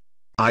gosh.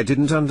 I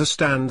didn't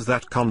understand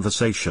that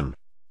conversation.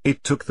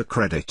 It took the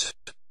credit.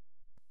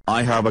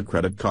 I have a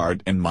credit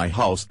card in my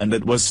house and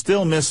it was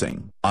still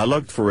missing. I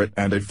looked for it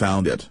and I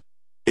found it.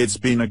 It's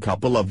been a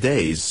couple of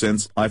days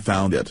since I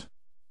found it.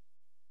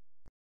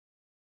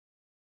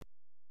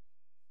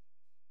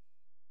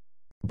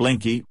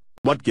 Blinky,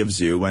 what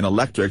gives you an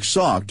electric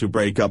shock to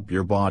break up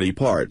your body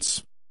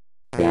parts?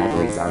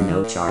 Batteries are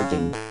no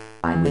charging.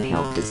 I would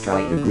help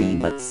destroy your green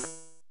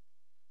bots.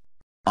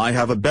 I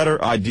have a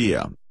better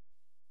idea.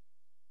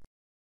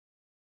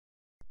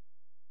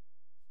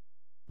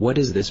 What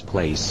is this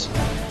place?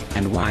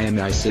 And why am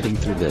I sitting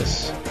through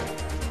this?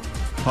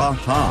 Ha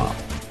ha.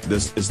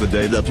 This is the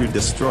day that you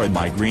destroyed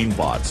my green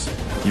bots.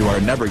 You are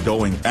never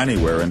going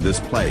anywhere in this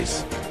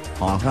place.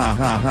 Ha ha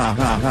ha ha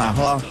ha ha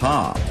ha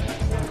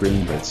ha.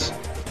 Green bots.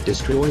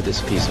 Destroy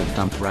this piece of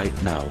dump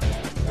right now.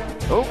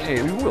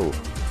 Okay, we will.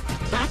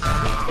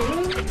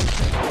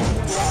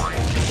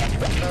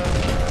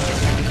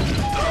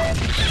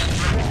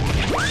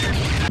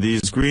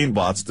 These green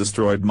bots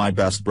destroyed my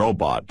best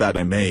robot that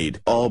I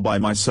made all by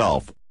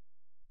myself.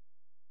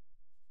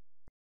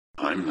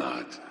 I'm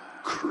not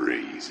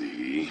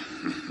crazy.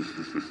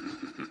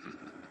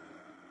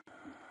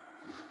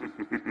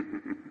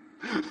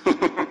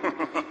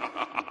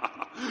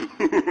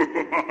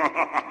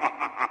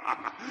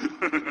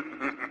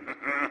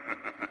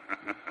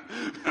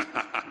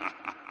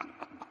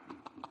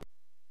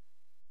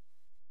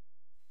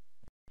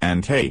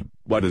 And hey,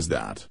 what is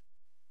that?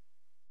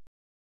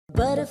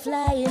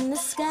 Butterfly in the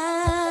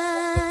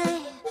sky,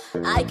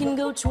 I can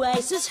go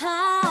twice as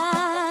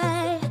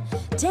high.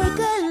 Take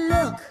a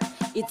look,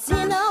 it's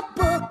in a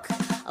book,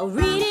 a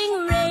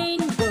reading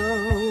rainbow.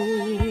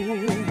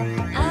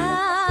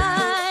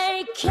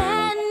 I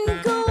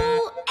can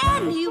go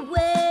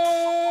anywhere,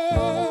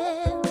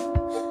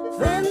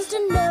 friends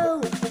to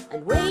know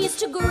and ways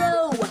to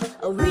grow,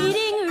 a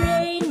reading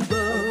rainbow.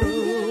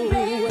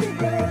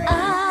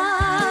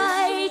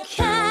 I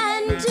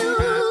can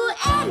do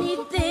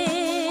anything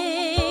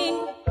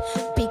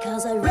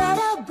because I read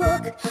a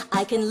book.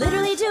 I can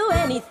literally do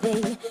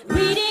anything.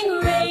 Reading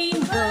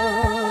rainbow.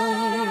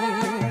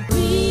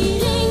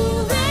 Reading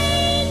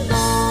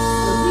rainbow.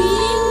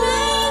 Reading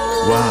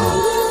rainbow. Wow,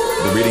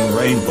 the reading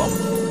rainbow.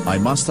 I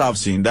must have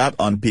seen that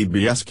on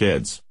PBS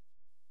Kids.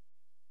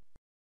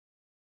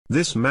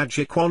 This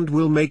magic wand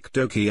will make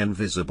Doki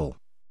invisible.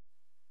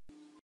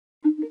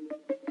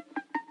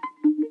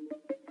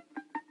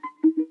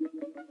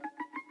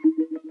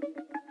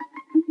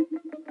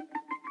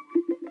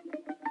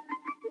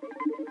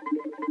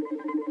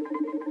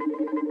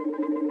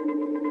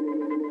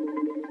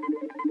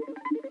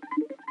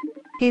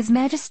 His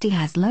Majesty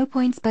has low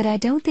points, but I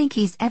don't think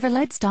he's ever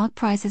let stock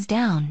prices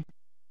down.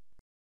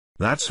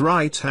 That's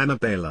right,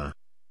 Annabella.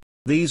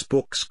 These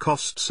books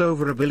costs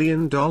over $1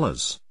 billion.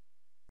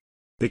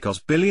 Because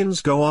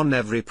billions go on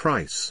every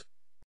price.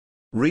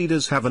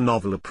 Readers have a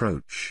novel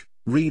approach.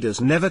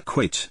 Readers never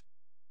quit.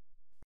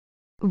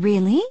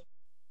 Really?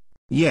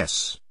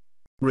 Yes.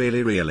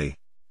 Really.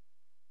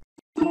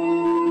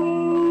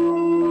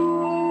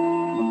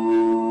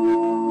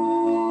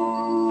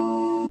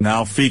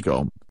 Now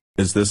Fico,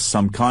 is this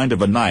some kind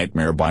of a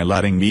nightmare by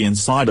letting me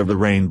inside of the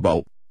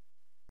rainbow?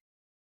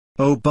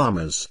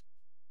 Obamas.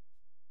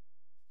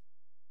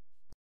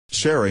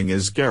 Sharing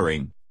is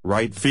caring,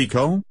 right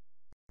Fico?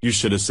 You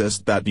should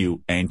assist that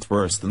you ain't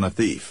worse than a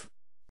thief.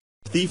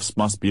 Thieves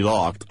must be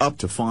locked up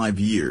to 5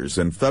 years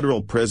in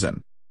federal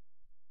prison.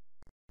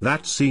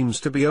 That seems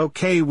to be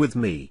okay with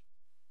me.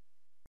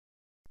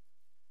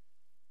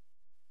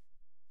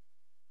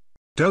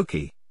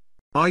 Doki.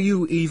 Are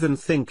you even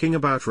thinking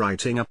about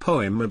writing a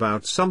poem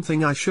about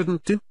something I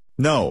shouldn't do?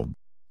 No.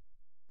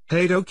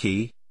 Hey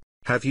Doki.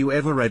 Have you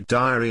ever read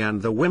Diary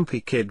and the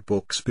Wimpy Kid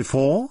books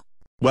before?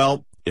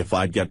 Well, if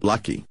I'd get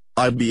lucky,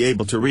 I'd be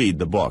able to read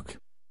the book.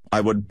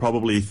 I would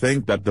probably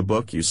think that the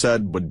book you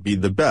said would be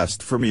the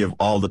best for me of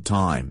all the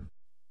time.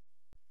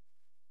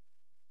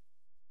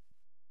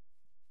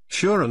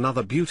 Sure,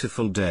 another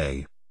beautiful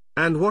day.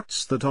 And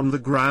what's that on the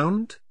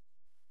ground?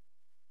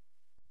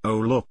 Oh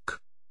look.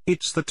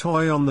 It's the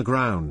toy on the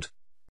ground.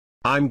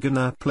 I'm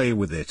gonna play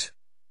with it.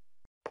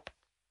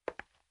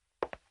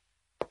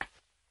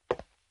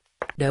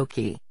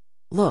 Doki.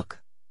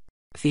 Look.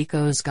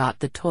 Fico's got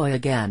the toy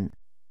again.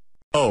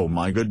 Oh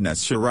my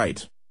goodness, you're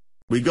right.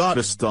 We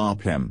gotta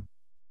stop him.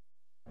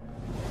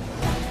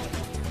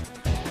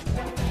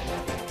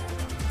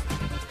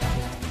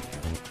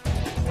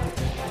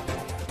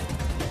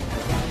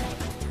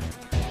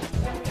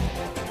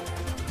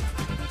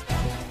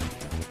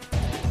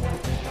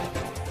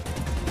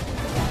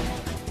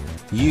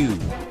 You.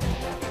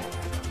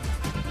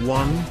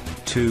 1,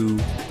 2,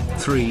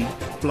 3,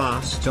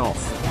 blast off.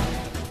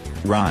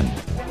 Run.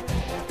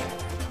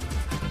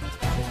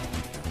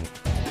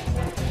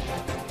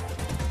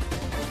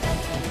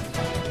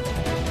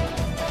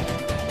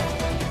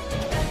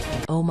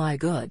 Oh my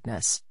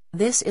goodness,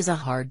 this is a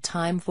hard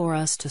time for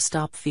us to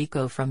stop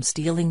Fico from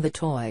stealing the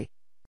toy.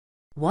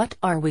 What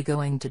are we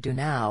going to do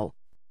now?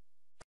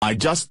 I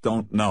just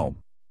don't know.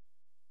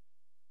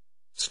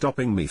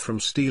 Stopping me from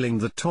stealing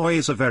the toy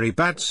is a very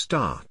bad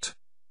start.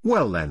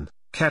 Well then,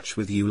 catch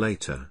with you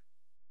later.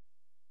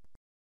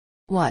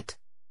 What?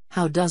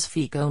 How does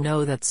Fico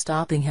know that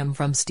stopping him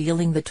from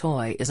stealing the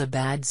toy is a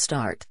bad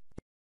start?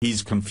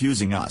 He's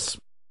confusing us.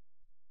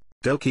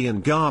 Doki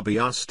and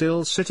Gabi are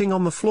still sitting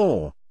on the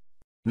floor.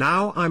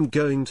 Now I'm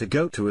going to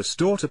go to a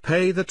store to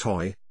pay the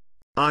toy.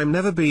 I'm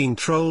never being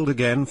trolled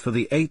again for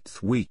the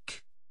 8th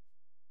week.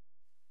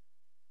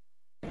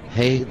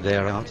 Hey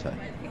there, Otter.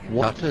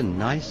 What a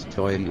nice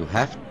toy you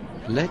have.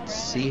 Let's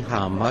see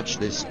how much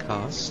this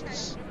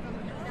costs.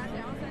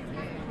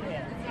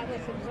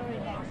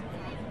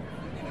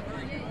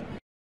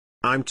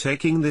 I'm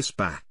taking this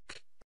back.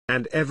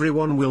 And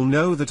everyone will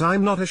know that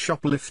I'm not a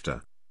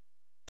shoplifter.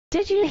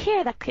 Did you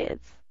hear that,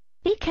 kids?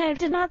 Fico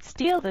did not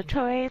steal the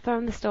toy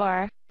from the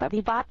store, but he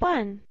bought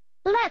one.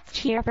 Let's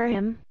cheer for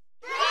him.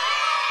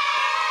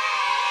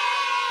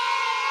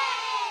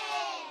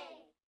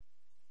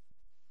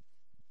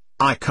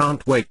 I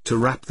can't wait to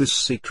wrap this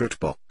secret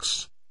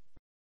box.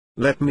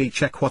 Let me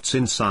check what's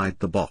inside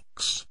the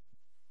box.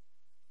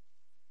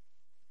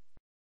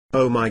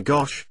 Oh my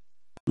gosh!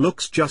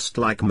 Looks just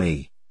like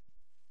me.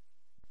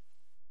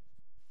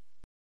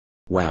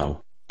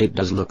 Wow, it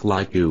does look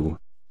like you.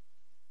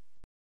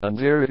 And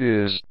there it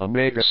is, a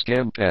mega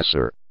scam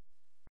passer.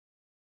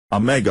 A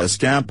mega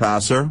scam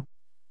passer?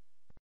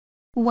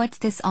 What's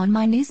this on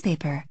my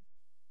newspaper?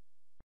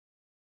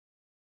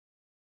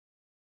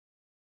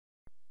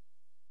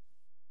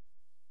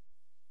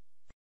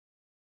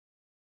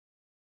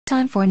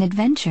 Time for an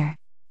adventure.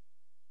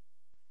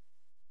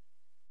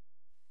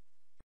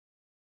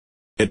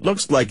 It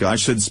looks like I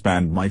should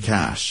spend my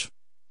cash.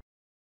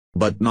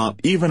 But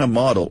not even a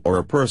model or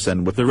a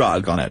person with a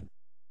rug on it.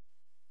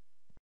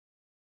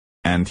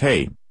 And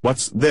hey,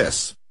 what's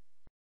this?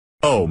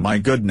 Oh my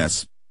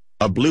goodness!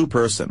 A blue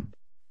person.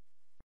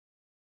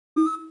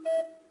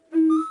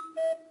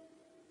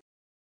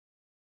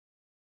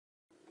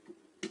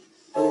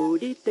 降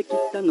りてき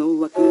たの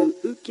は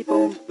空気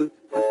ポンプ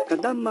赤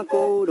玉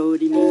コロ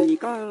リミニ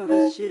カ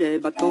ー走れ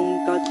ばト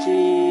ンカチ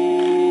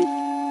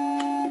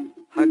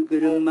歯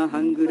車歯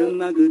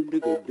車ぐるぐ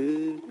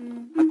る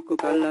箱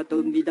から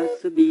飛び出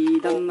すビ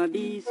ー玉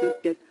ビース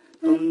ケ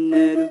トン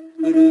ネル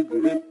ぐる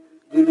ぐる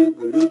ぐる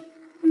ぐる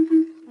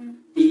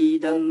ビ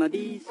ー玉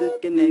ビース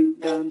ケ目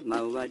が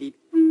回り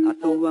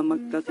あとは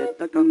任せ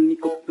た紙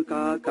コップ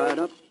カーか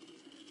ら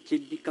チ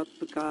リカッ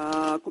プ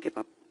カーコケ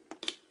パッ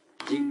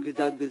ジグ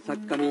ザグ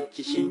坂道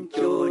慎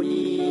重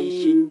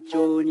に慎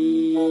重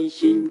に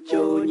慎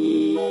重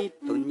に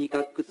とに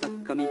かく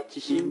坂道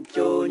慎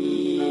重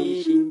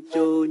に慎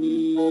重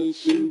に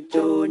慎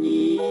重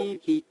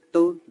に一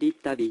人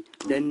旅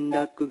連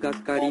絡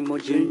係も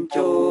順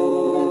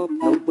調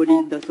登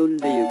りだそれ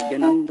行け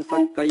なんだ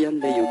坂や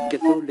れ行け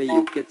それ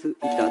行け着い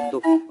た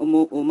と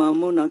思う間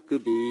もなく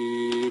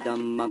ビー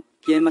玉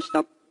消えました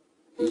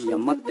いや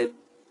待っ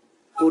て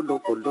コ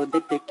ロコロ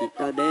出てき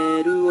たレ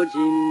ールを地道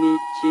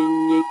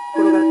に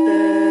転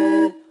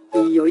がっ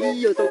ていよい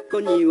よそ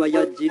こには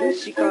矢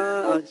印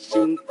か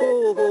進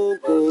行方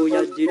向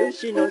矢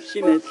印の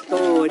示す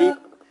通り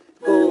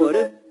ゴー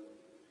ル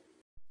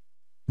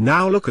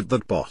Now look at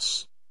that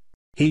boss.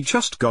 He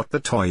just got the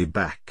toy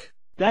back.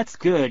 That's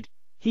good.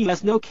 He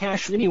has no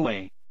cash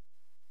anyway.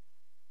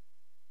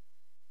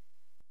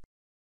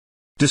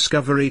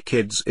 Discovery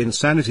Kids'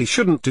 insanity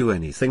shouldn't do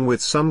anything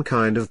with some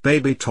kind of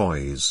baby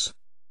toys.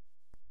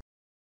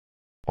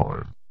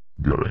 I'm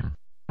getting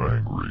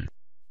angry.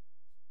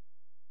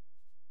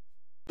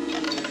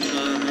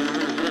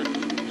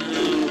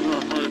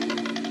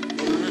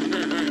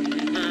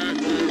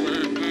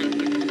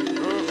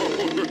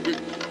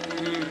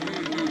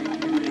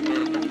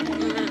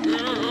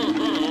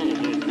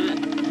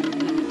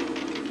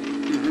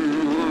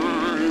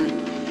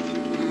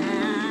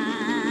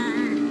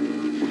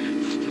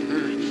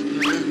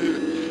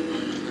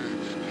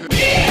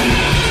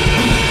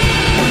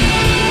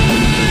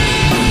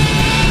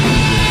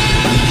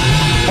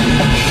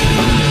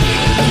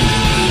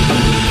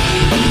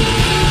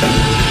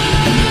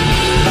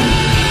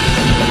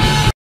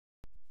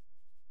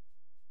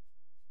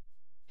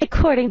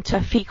 According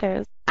to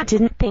Fico, I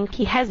didn't think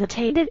he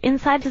hesitated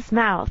inside his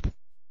mouth.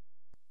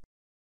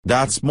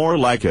 That's more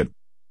like it.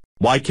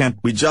 Why can't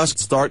we just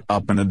start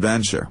up an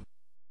adventure?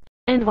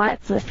 And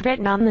what's this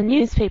written on the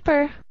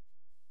newspaper?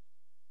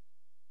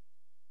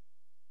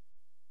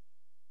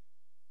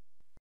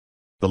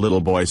 The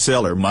little boy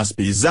sailor must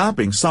be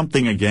zapping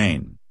something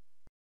again.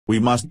 We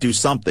must do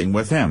something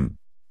with him.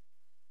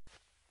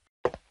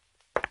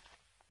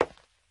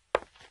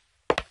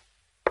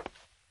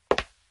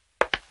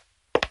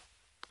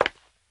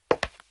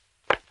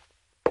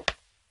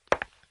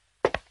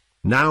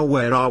 Now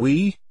where are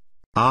we?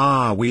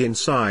 Are we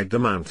inside the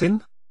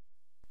mountain?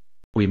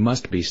 We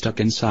must be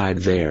stuck inside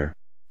there.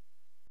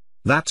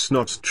 That's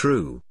not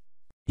true.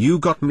 You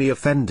got me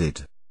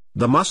offended.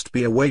 There must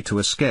be a way to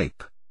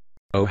escape.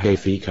 Oh hey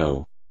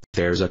Fico.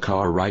 There's a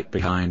car right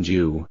behind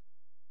you.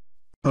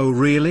 Oh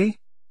really?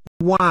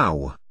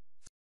 Wow.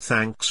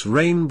 Thanks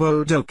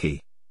Rainbow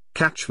Doki.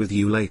 Catch with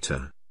you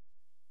later.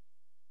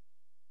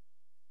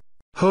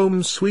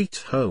 Home sweet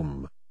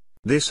home.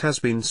 This has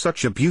been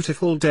such a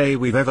beautiful day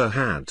we've ever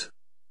had.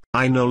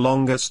 I no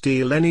longer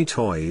steal any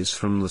toys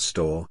from the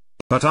store,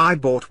 but I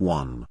bought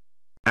one.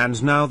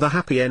 And now the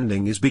happy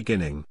ending is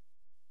beginning.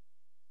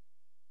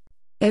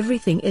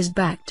 Everything is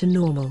back to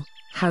normal.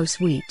 How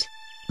sweet.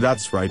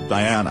 That's right,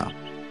 Diana.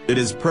 It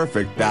is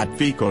perfect that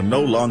Fico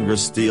no longer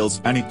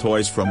steals any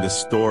toys from the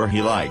store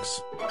he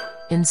likes.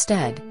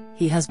 Instead,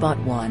 he has bought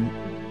one.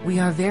 We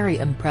are very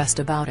impressed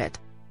about it.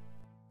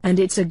 And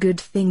it's a good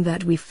thing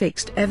that we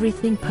fixed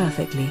everything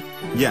perfectly.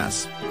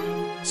 Yes.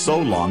 So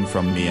long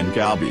from me and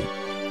Gabby.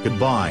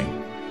 Goodbye.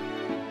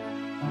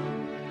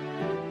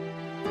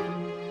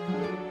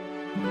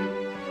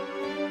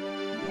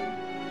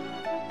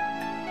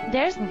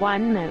 There's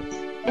one note,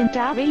 and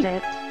I'll read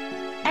it.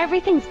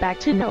 Everything's back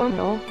to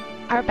normal.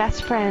 Our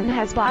best friend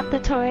has bought the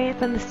toy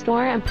from the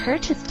store and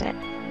purchased it.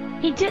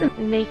 He didn't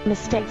make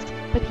mistakes.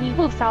 but he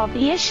will solve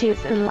the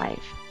issues in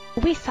life.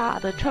 We saw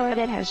the toy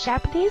that has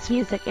Japanese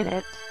music in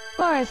it,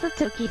 or as the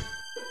Dokis.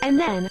 And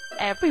then,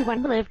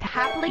 everyone lived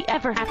happily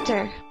ever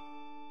after.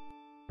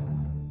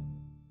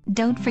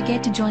 Don't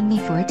forget to join me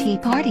for a tea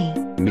party.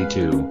 Me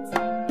too.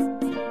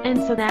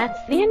 And so that's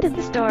the end of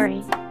the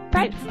story.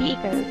 Right,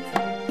 Fiko?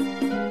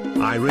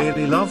 I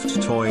really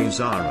loved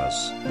Toys R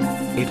Us.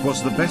 It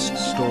was the best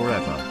store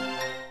ever.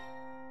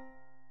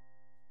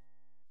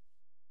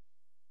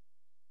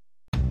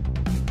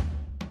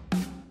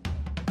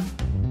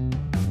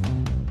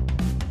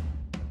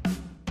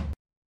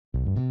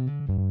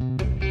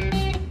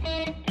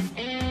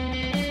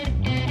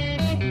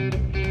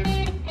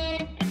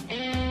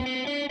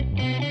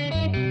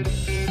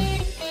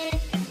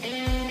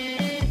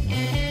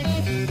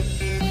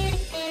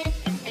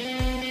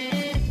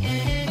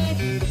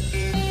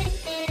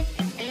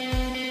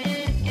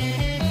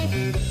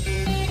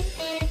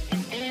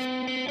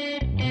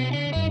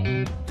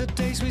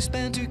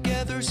 spent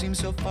together seem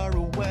so far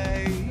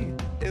away.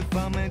 If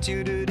I met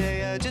you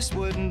today, I just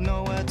wouldn't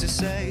know what to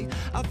say.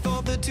 I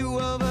thought the two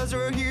of us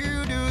were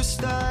here to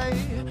stay,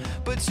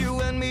 but you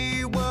and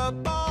me were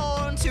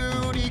born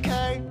to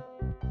decay.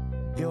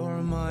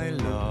 You're my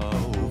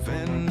love,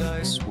 and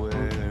I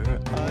swear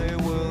I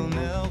will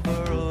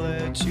never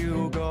let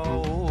you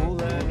go.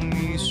 Let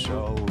me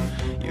show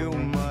you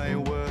my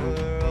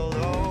world.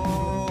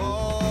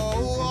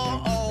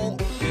 Oh,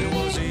 it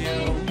was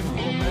you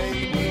who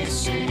made me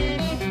see.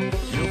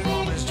 You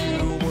promised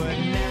you would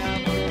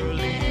never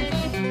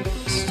leave.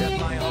 Stepped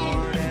my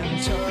heart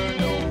and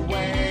turned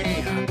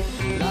away.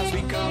 Life's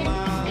become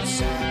a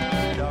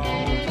sad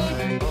old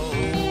play. Oh,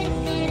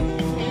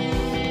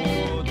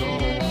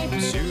 don't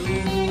you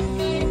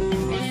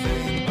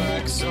think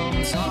back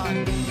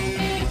sometime?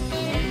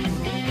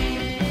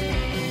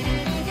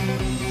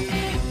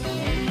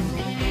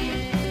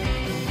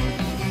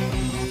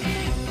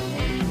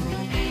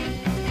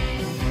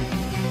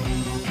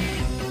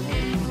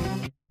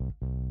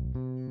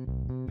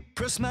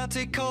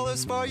 Prismatic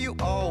colors for you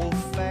all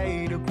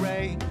fade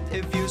gray.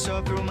 If you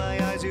saw through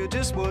my eyes, you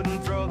just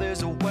wouldn't throw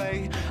this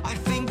away. I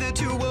think the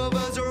two of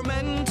us are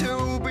meant